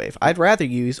microwave. I'd rather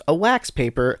use a wax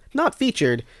paper not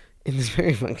featured in this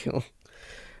very fun kill.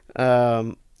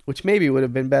 Which maybe would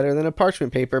have been better than a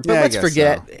parchment paper, but Yeah, I let's guess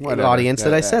forget, so. Whatever. audience,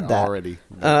 that I said that. Already.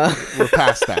 We're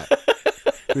past that.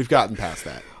 We've gotten past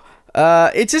that.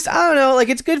 It's just, I don't know, like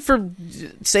it's good for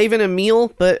saving a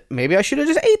meal, but maybe I should have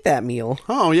just ate that meal.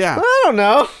 Oh, yeah. I don't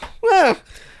know.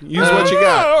 Use what you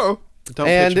got. Don't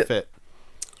And- pitch a fit.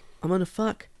 I'm gonna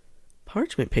fuck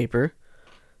parchment paper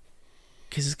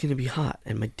because it's gonna be hot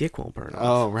and my dick won't burn off.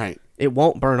 Oh, right. It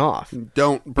won't burn off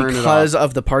Don't burn because it off.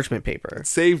 of the parchment paper. It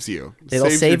saves you. It'll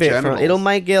Saves save your it from. genitals. It'll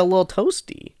might get a little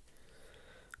toasty,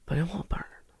 but it won't burn.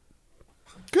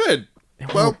 Good.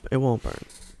 It Well, won't. It won't burn.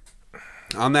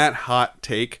 on that hot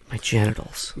take, My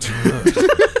genitals.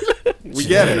 we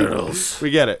get it. We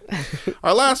get it.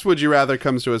 Our last Would You Rather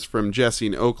comes to us from Jesse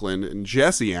in Oakland, and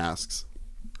Jesse asks,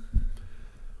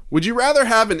 would you rather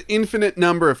have an infinite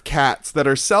number of cats that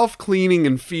are self-cleaning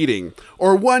and feeding,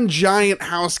 or one giant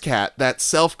house cat that's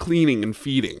self-cleaning and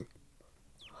feeding?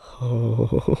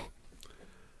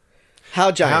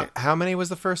 How giant? How many was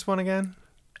the first one again?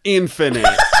 Infinite.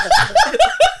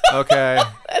 Okay.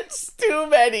 That's too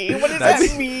many. What does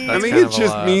That's- that mean? I That's think kind it of a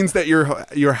just lot. means that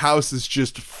your house is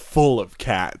just full of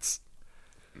cats.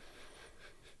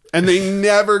 And they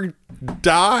never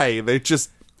die. They're just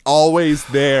always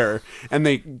there. And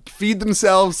they feed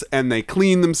themselves and they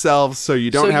clean themselves so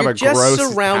you don't So have you're a gross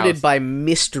just surrounded house. by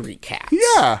mystery cats.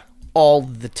 Yeah. All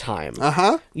the time.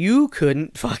 Uh-huh. You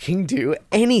couldn't fucking do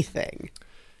anything.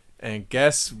 And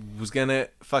guess who's gonna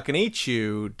fucking eat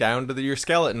you down to your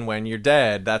skeleton when you're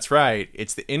dead? That's right.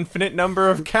 It's the infinite number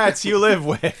of cats you live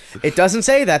with. It doesn't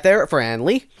say that there,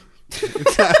 friendly.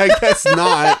 I guess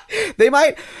not. They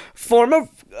might form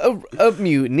a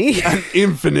mutiny.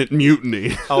 Infinite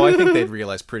mutiny. Oh, I think they'd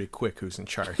realize pretty quick who's in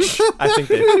charge. I think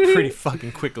they'd pretty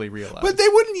fucking quickly realize. But they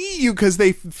wouldn't eat you because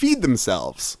they feed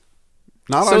themselves.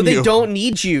 Not So on they you. don't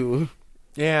need you.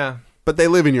 yeah, But they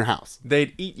live in your house.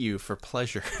 they'd eat you for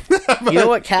pleasure. You know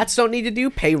what cats don't need to do?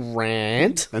 Pay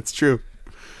rent. That's true.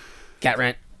 Cat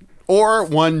rent. Or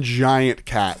one giant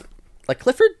cat. Like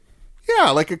Clifford? Yeah,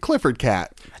 like a Clifford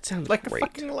cat. That sounds Like great. a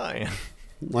fucking lion.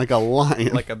 Like a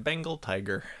lion. Like a Bengal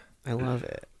tiger. I love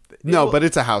it. No, but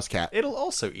it's a house cat. It'll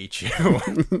also eat you.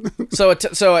 So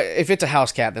if it's a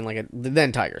house cat, then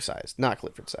then tiger sized, not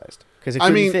Clifford sized, because it I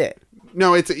couldn't mean, fit.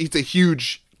 No, it's a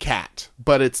huge cat,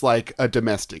 but it's like a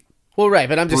domestic. Well, right,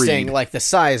 but I'm just breed. saying, like, the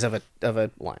size of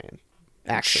a lion.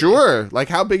 Actually. Sure. Like,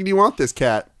 how big do you want this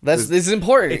cat? This is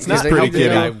important. It's not because pretty how big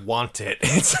giddy. I want it.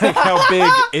 It's like, how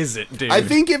big is it, dude? I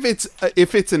think if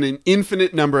it's an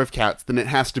infinite number of cats, then it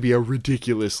has to be a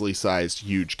ridiculously sized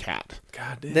huge cat.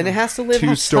 God damn. Then it has to live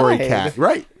 2-story outside. cat.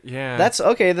 Right. Yeah. That's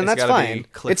okay. Then It's that's gotta be fine.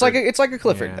 Clifford. It's like a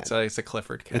Clifford. Yeah, then. it's a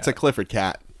Clifford cat. It's a Clifford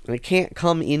cat. And it can't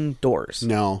come indoors,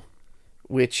 No.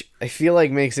 which I feel like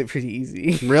makes it pretty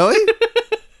easy. Really?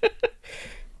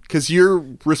 Because you're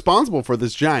responsible for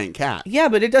this giant cat. Yeah,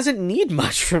 but it doesn't need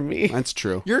much from me. That's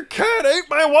true. Your cat ate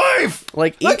my wife!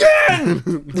 Like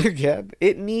Again! Again,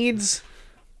 it needs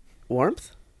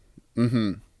warmth.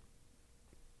 Mm-hmm.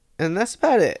 And that's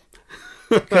about it.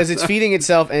 Because it's feeding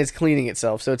itself and it's cleaning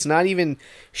itself, so it's not even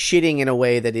shitting in a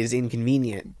way that is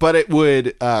inconvenient. But it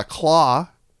would claw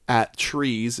at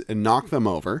trees and knock them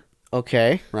over,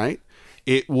 Okay. right?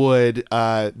 It would,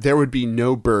 there would be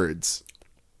no birds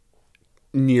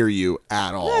near you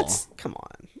at all. Come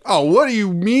on. Oh, what do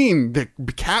you mean? The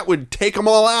cat would take them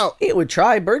all out? It would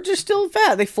try. Birds are still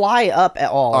fat. They fly up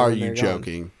at all. Are when you they're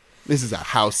joking? gone. This is a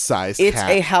house-sized It's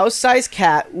cat. a house-sized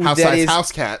cat. House-sized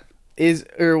house cat.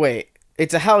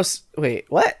 It's a house. Wait,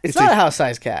 what? It's It's not a- a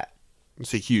house-sized cat.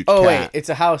 It's a huge Oh, cat. wait. It's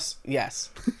a house. Yes.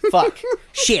 Fuck.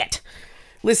 Shit.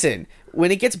 Listen,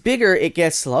 when it gets bigger, it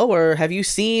gets slower. Have you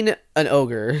seen an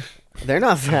ogre? They're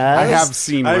not fast. I have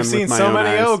seen one I've with seen my so own many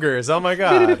eyes. ogres. Oh my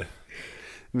god.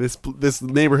 This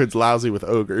neighborhood's lousy with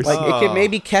ogres. Like it could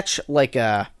maybe catch like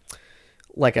a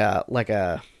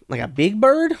big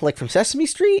bird, like from Sesame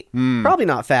Street. Probably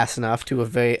not fast enough to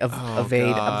evade a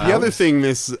the other thing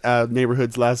this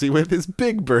neighborhood's lousy with is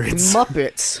big birds.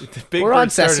 Muppets. Big We're Bird on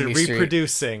started Sesame Street.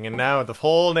 reproducing, and now the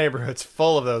whole neighborhood's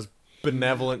full of those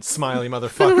benevolent, smiley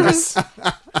motherfuckers.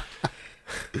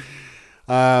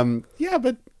 Yeah,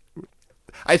 but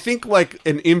I think like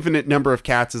an infinite number of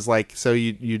cats is like, so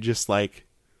you just like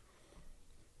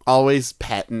always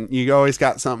petting. You always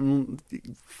got something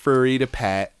furry to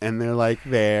pet, and they're like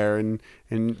there and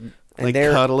like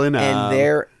they're cuddling up. and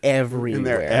they're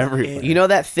everywhere. everywhere. You know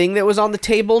that thing that was on the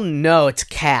table? No, it's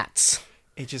cats.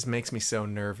 It just makes me so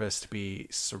nervous to be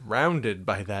surrounded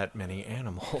by that many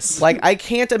animals. Like I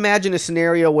can't imagine a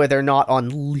scenario where they're not on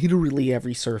literally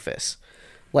every surface.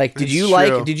 Like, did It's you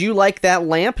true. like that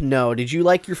lamp? No. Did you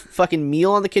like your fucking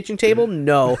meal on the kitchen table?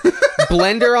 No.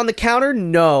 Blender on the counter?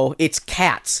 No. It's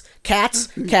cats. Cats,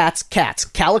 cats, cats.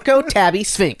 Calico, Tabby,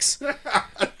 Sphinx.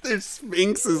 There's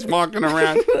sphinxes walking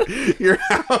around your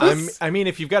house. I mean,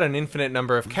 if you've got an infinite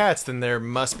number of cats, then there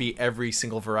must be every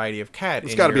single variety of cat.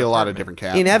 There's got to be a lot of different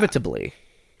cats. Inevitably.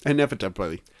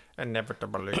 Inevitably.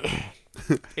 Inevitably.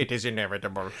 It is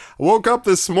inevitable. I woke up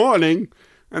this morning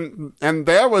and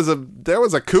there was a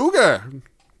cougar.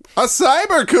 A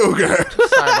cyber cougar.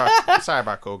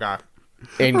 Cyber cougar.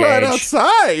 Right Engage.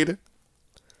 outside.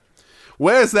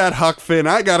 Where's that Huck Finn?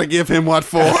 I gotta give him what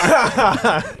for.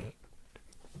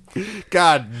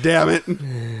 God damn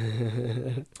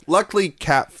it. Luckily,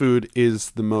 cat food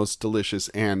is the most delicious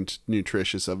and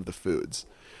nutritious of the foods,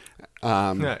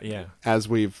 Yeah. as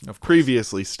we've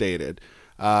previously stated.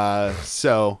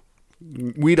 So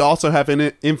we'd also have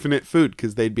infinite food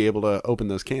because they'd be able to open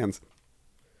those cans.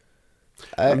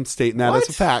 I'm stating that as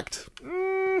a fact.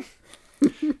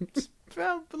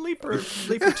 Well, a leap or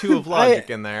two of logic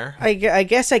in there. I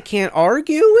guess I can't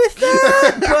argue with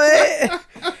that,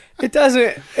 but it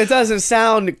doesn't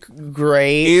sound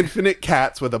great. Infinite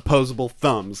cats with opposable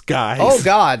thumbs, guys. Oh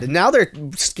God! Now they're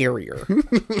scarier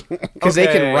because they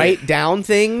can Okay. write down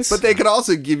things. But they could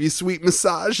also give you sweet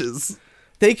massages.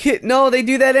 they could no, they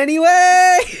do that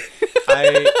anyway.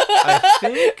 I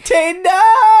think Tinder.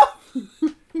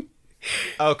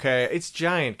 okay, it's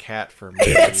giant cat for me.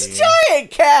 It's giant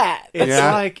cat. It's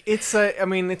Yeah. like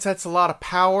that's a lot of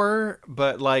power,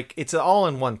 but like it's all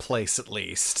in one place at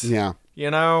least. Yeah. You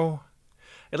know?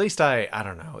 At least I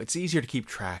don't know. It's easier to keep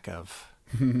track of.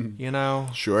 You know?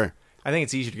 Sure. I think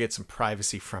it's easier to get some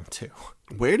privacy from too.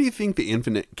 Where do you think the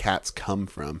infinite cats come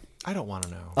from? I don't want to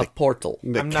know. A portal.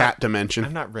 The I'm cat not- dimension.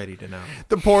 I'm not ready to know.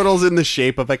 The portal's in the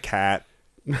shape of a cat.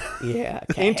 Yeah.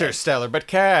 Cat. Interstellar, but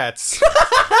cats.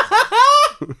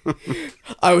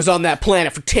 I was on that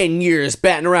planet for 10 years,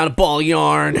 batting around a ball of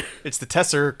yarn. It's the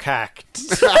Tesser cact.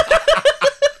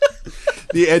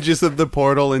 The edges of the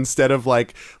portal, instead of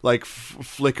like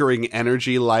flickering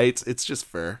energy lights, it's just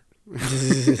fur.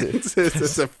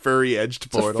 it's a furry edged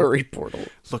It's a portal. furry portal.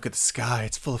 Look at the sky.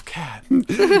 It's full of cat.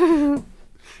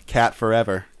 Cat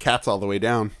forever. Cats all the way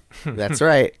down. That's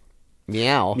right.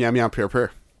 Meow. Meow meow purr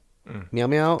purr. Meow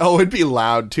meow. Oh, it'd be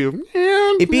loud too.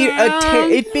 It'd be a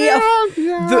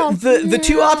The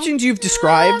two options you've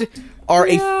described are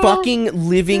a fucking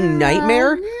living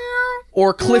nightmare,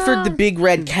 or Clifford the Big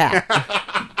Red Cat,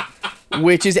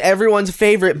 which is everyone's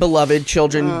favorite beloved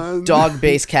children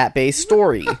dog-based, cat-based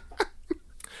story.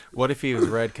 What if he was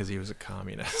red because he was a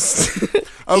communist?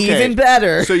 Okay, Even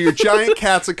better. So your giant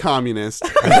cat's a communist,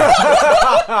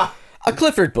 A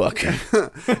Clifford book.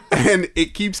 and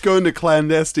it keeps going to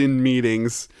clandestine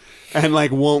meetings, and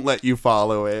like won't let you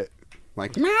follow it.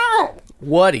 Like, meow.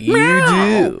 What do you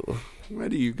do?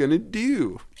 What are you gonna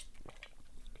do?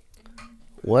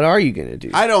 What are you gonna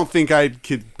do? I don't think I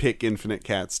could pick infinite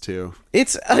cats too.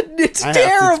 It's I have to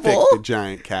terrible. pick the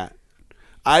giant cat.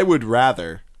 I would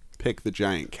rather pick the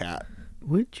giant cat.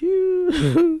 Would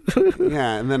you?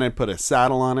 Yeah, and then I put a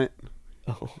saddle on it.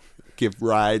 Oh. Give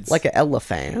rides. Like an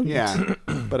elephant. Yeah,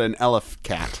 but an elef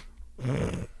cat.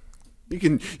 You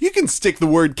can stick the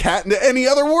word cat into any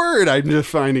other word. I'm just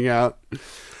finding out.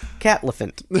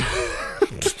 Catlephant.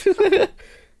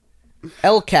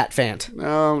 Cat fant.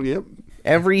 Oh, yep.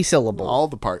 Every syllable. All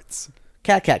the parts.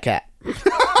 Cat, cat, cat.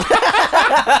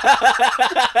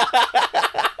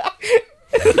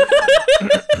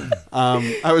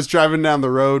 I was driving down the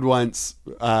road once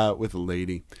with a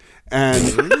lady, and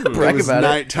it was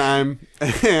nighttime,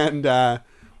 and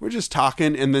we're just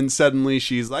talking, and then suddenly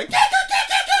she's like,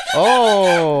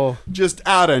 Oh. just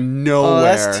out of nowhere. Oh,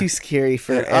 that's too scary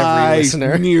for every I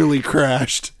listener. nearly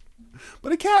crashed,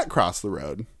 but a cat crossed the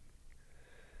road,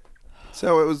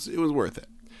 so it was worth it.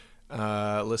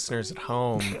 Listeners at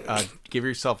home, give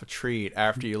yourself a treat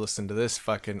after you listen to this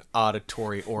fucking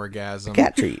auditory orgasm.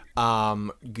 Cat treat.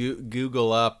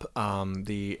 Google up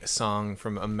the song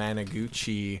from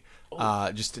Amanaguchi,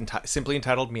 just simply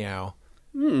entitled "Meow,"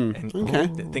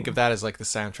 and think of that as like the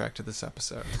soundtrack to this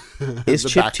episode. Is The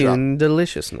chiptune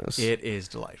deliciousness. It is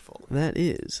delightful. That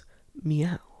is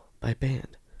Meow by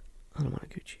band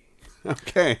Anamanaguchi.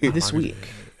 Okay, This week.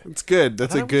 it's good.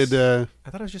 That's a good. I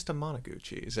thought it was just a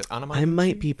Monoguchi. Is it Anamanaguchi? I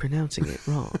might be pronouncing it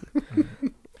wrong.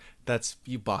 That's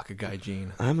you baka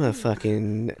gaijin. I'm a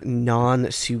fucking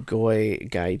non-Sugoi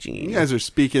gaijin. You guys are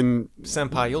speaking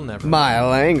Senpai, you'll never. My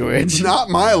language. not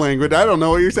my language. I don't know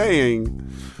what you're saying.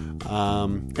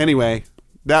 Anyway,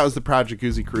 that was the Project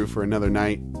Jacuzzi crew for another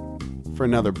night, for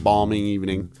another balming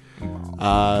evening.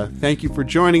 Thank you for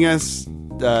joining us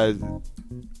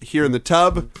here in the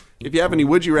tub. If you have any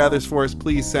would you rathers for us,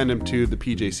 please send them to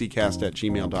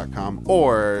thepjccast@gmail.com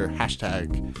or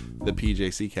hashtag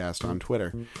thepjccast on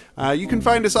Twitter. You can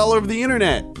find us all over the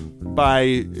internet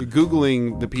by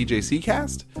Googling the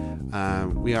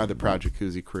PJCcast. We are the Project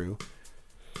Jacuzzi crew.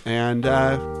 And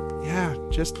yeah,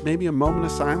 just maybe a moment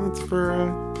of silence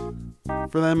for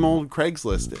them old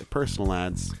Craigslist personal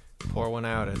ads. Pour one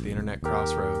out at the internet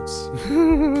crossroads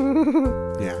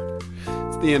Yeah,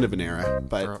 it's the end of an era,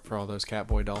 but for all those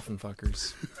catboy dolphin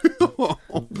fuckers.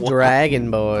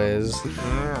 Dragon Boys.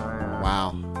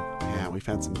 wow, yeah, we've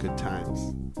had some good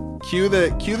times. Cue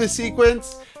the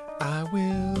sequence. I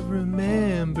will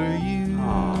remember you.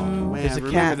 Oh man, There's a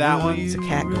remember cat. that one? It's a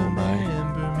cat going by.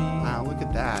 Remember me. Wow, look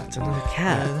at that. It's another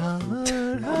cat.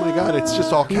 Oh my god, it's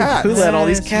just all cats. Who let all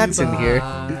these cats in here?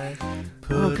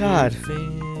 Oh god.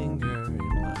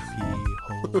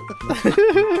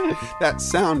 That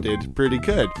sounded pretty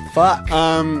good. Fuck.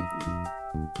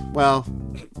 Well,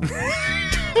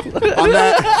 on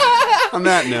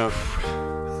that note,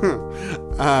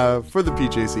 for the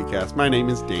PJC cast, my name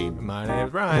is Dane, My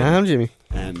name's Ryan. I'm Jimmy.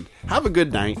 and have a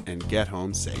good night and get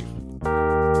home safe.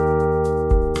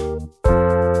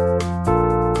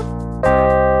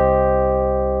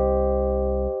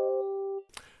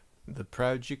 The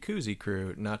Proud Jacuzzi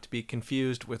Crew, not to be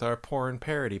confused with our porn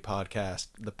parody podcast,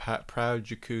 The Proud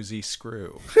Jacuzzi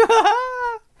Screw.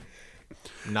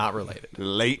 Not related.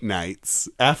 Late nights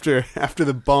after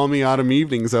the balmy autumn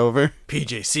evening's over.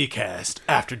 PJC Cast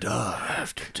After Dark.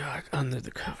 After dark, under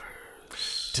the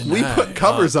covers. We put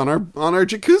covers on our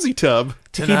jacuzzi tub.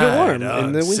 To keep it warm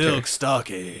in the winter. Silk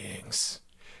stockings.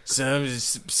 Some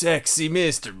sexy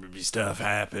mystery stuff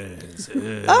happens.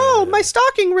 Oh, my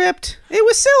stocking ripped. It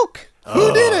was silk.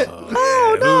 Who did it?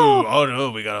 Oh, no. Oh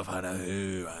no, we gotta find out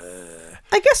who.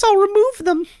 I guess I'll remove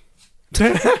them.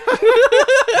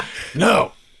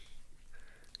 No!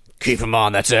 Keep them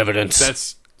on, that's evidence.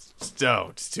 That's. No,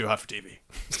 it's too hot for TV.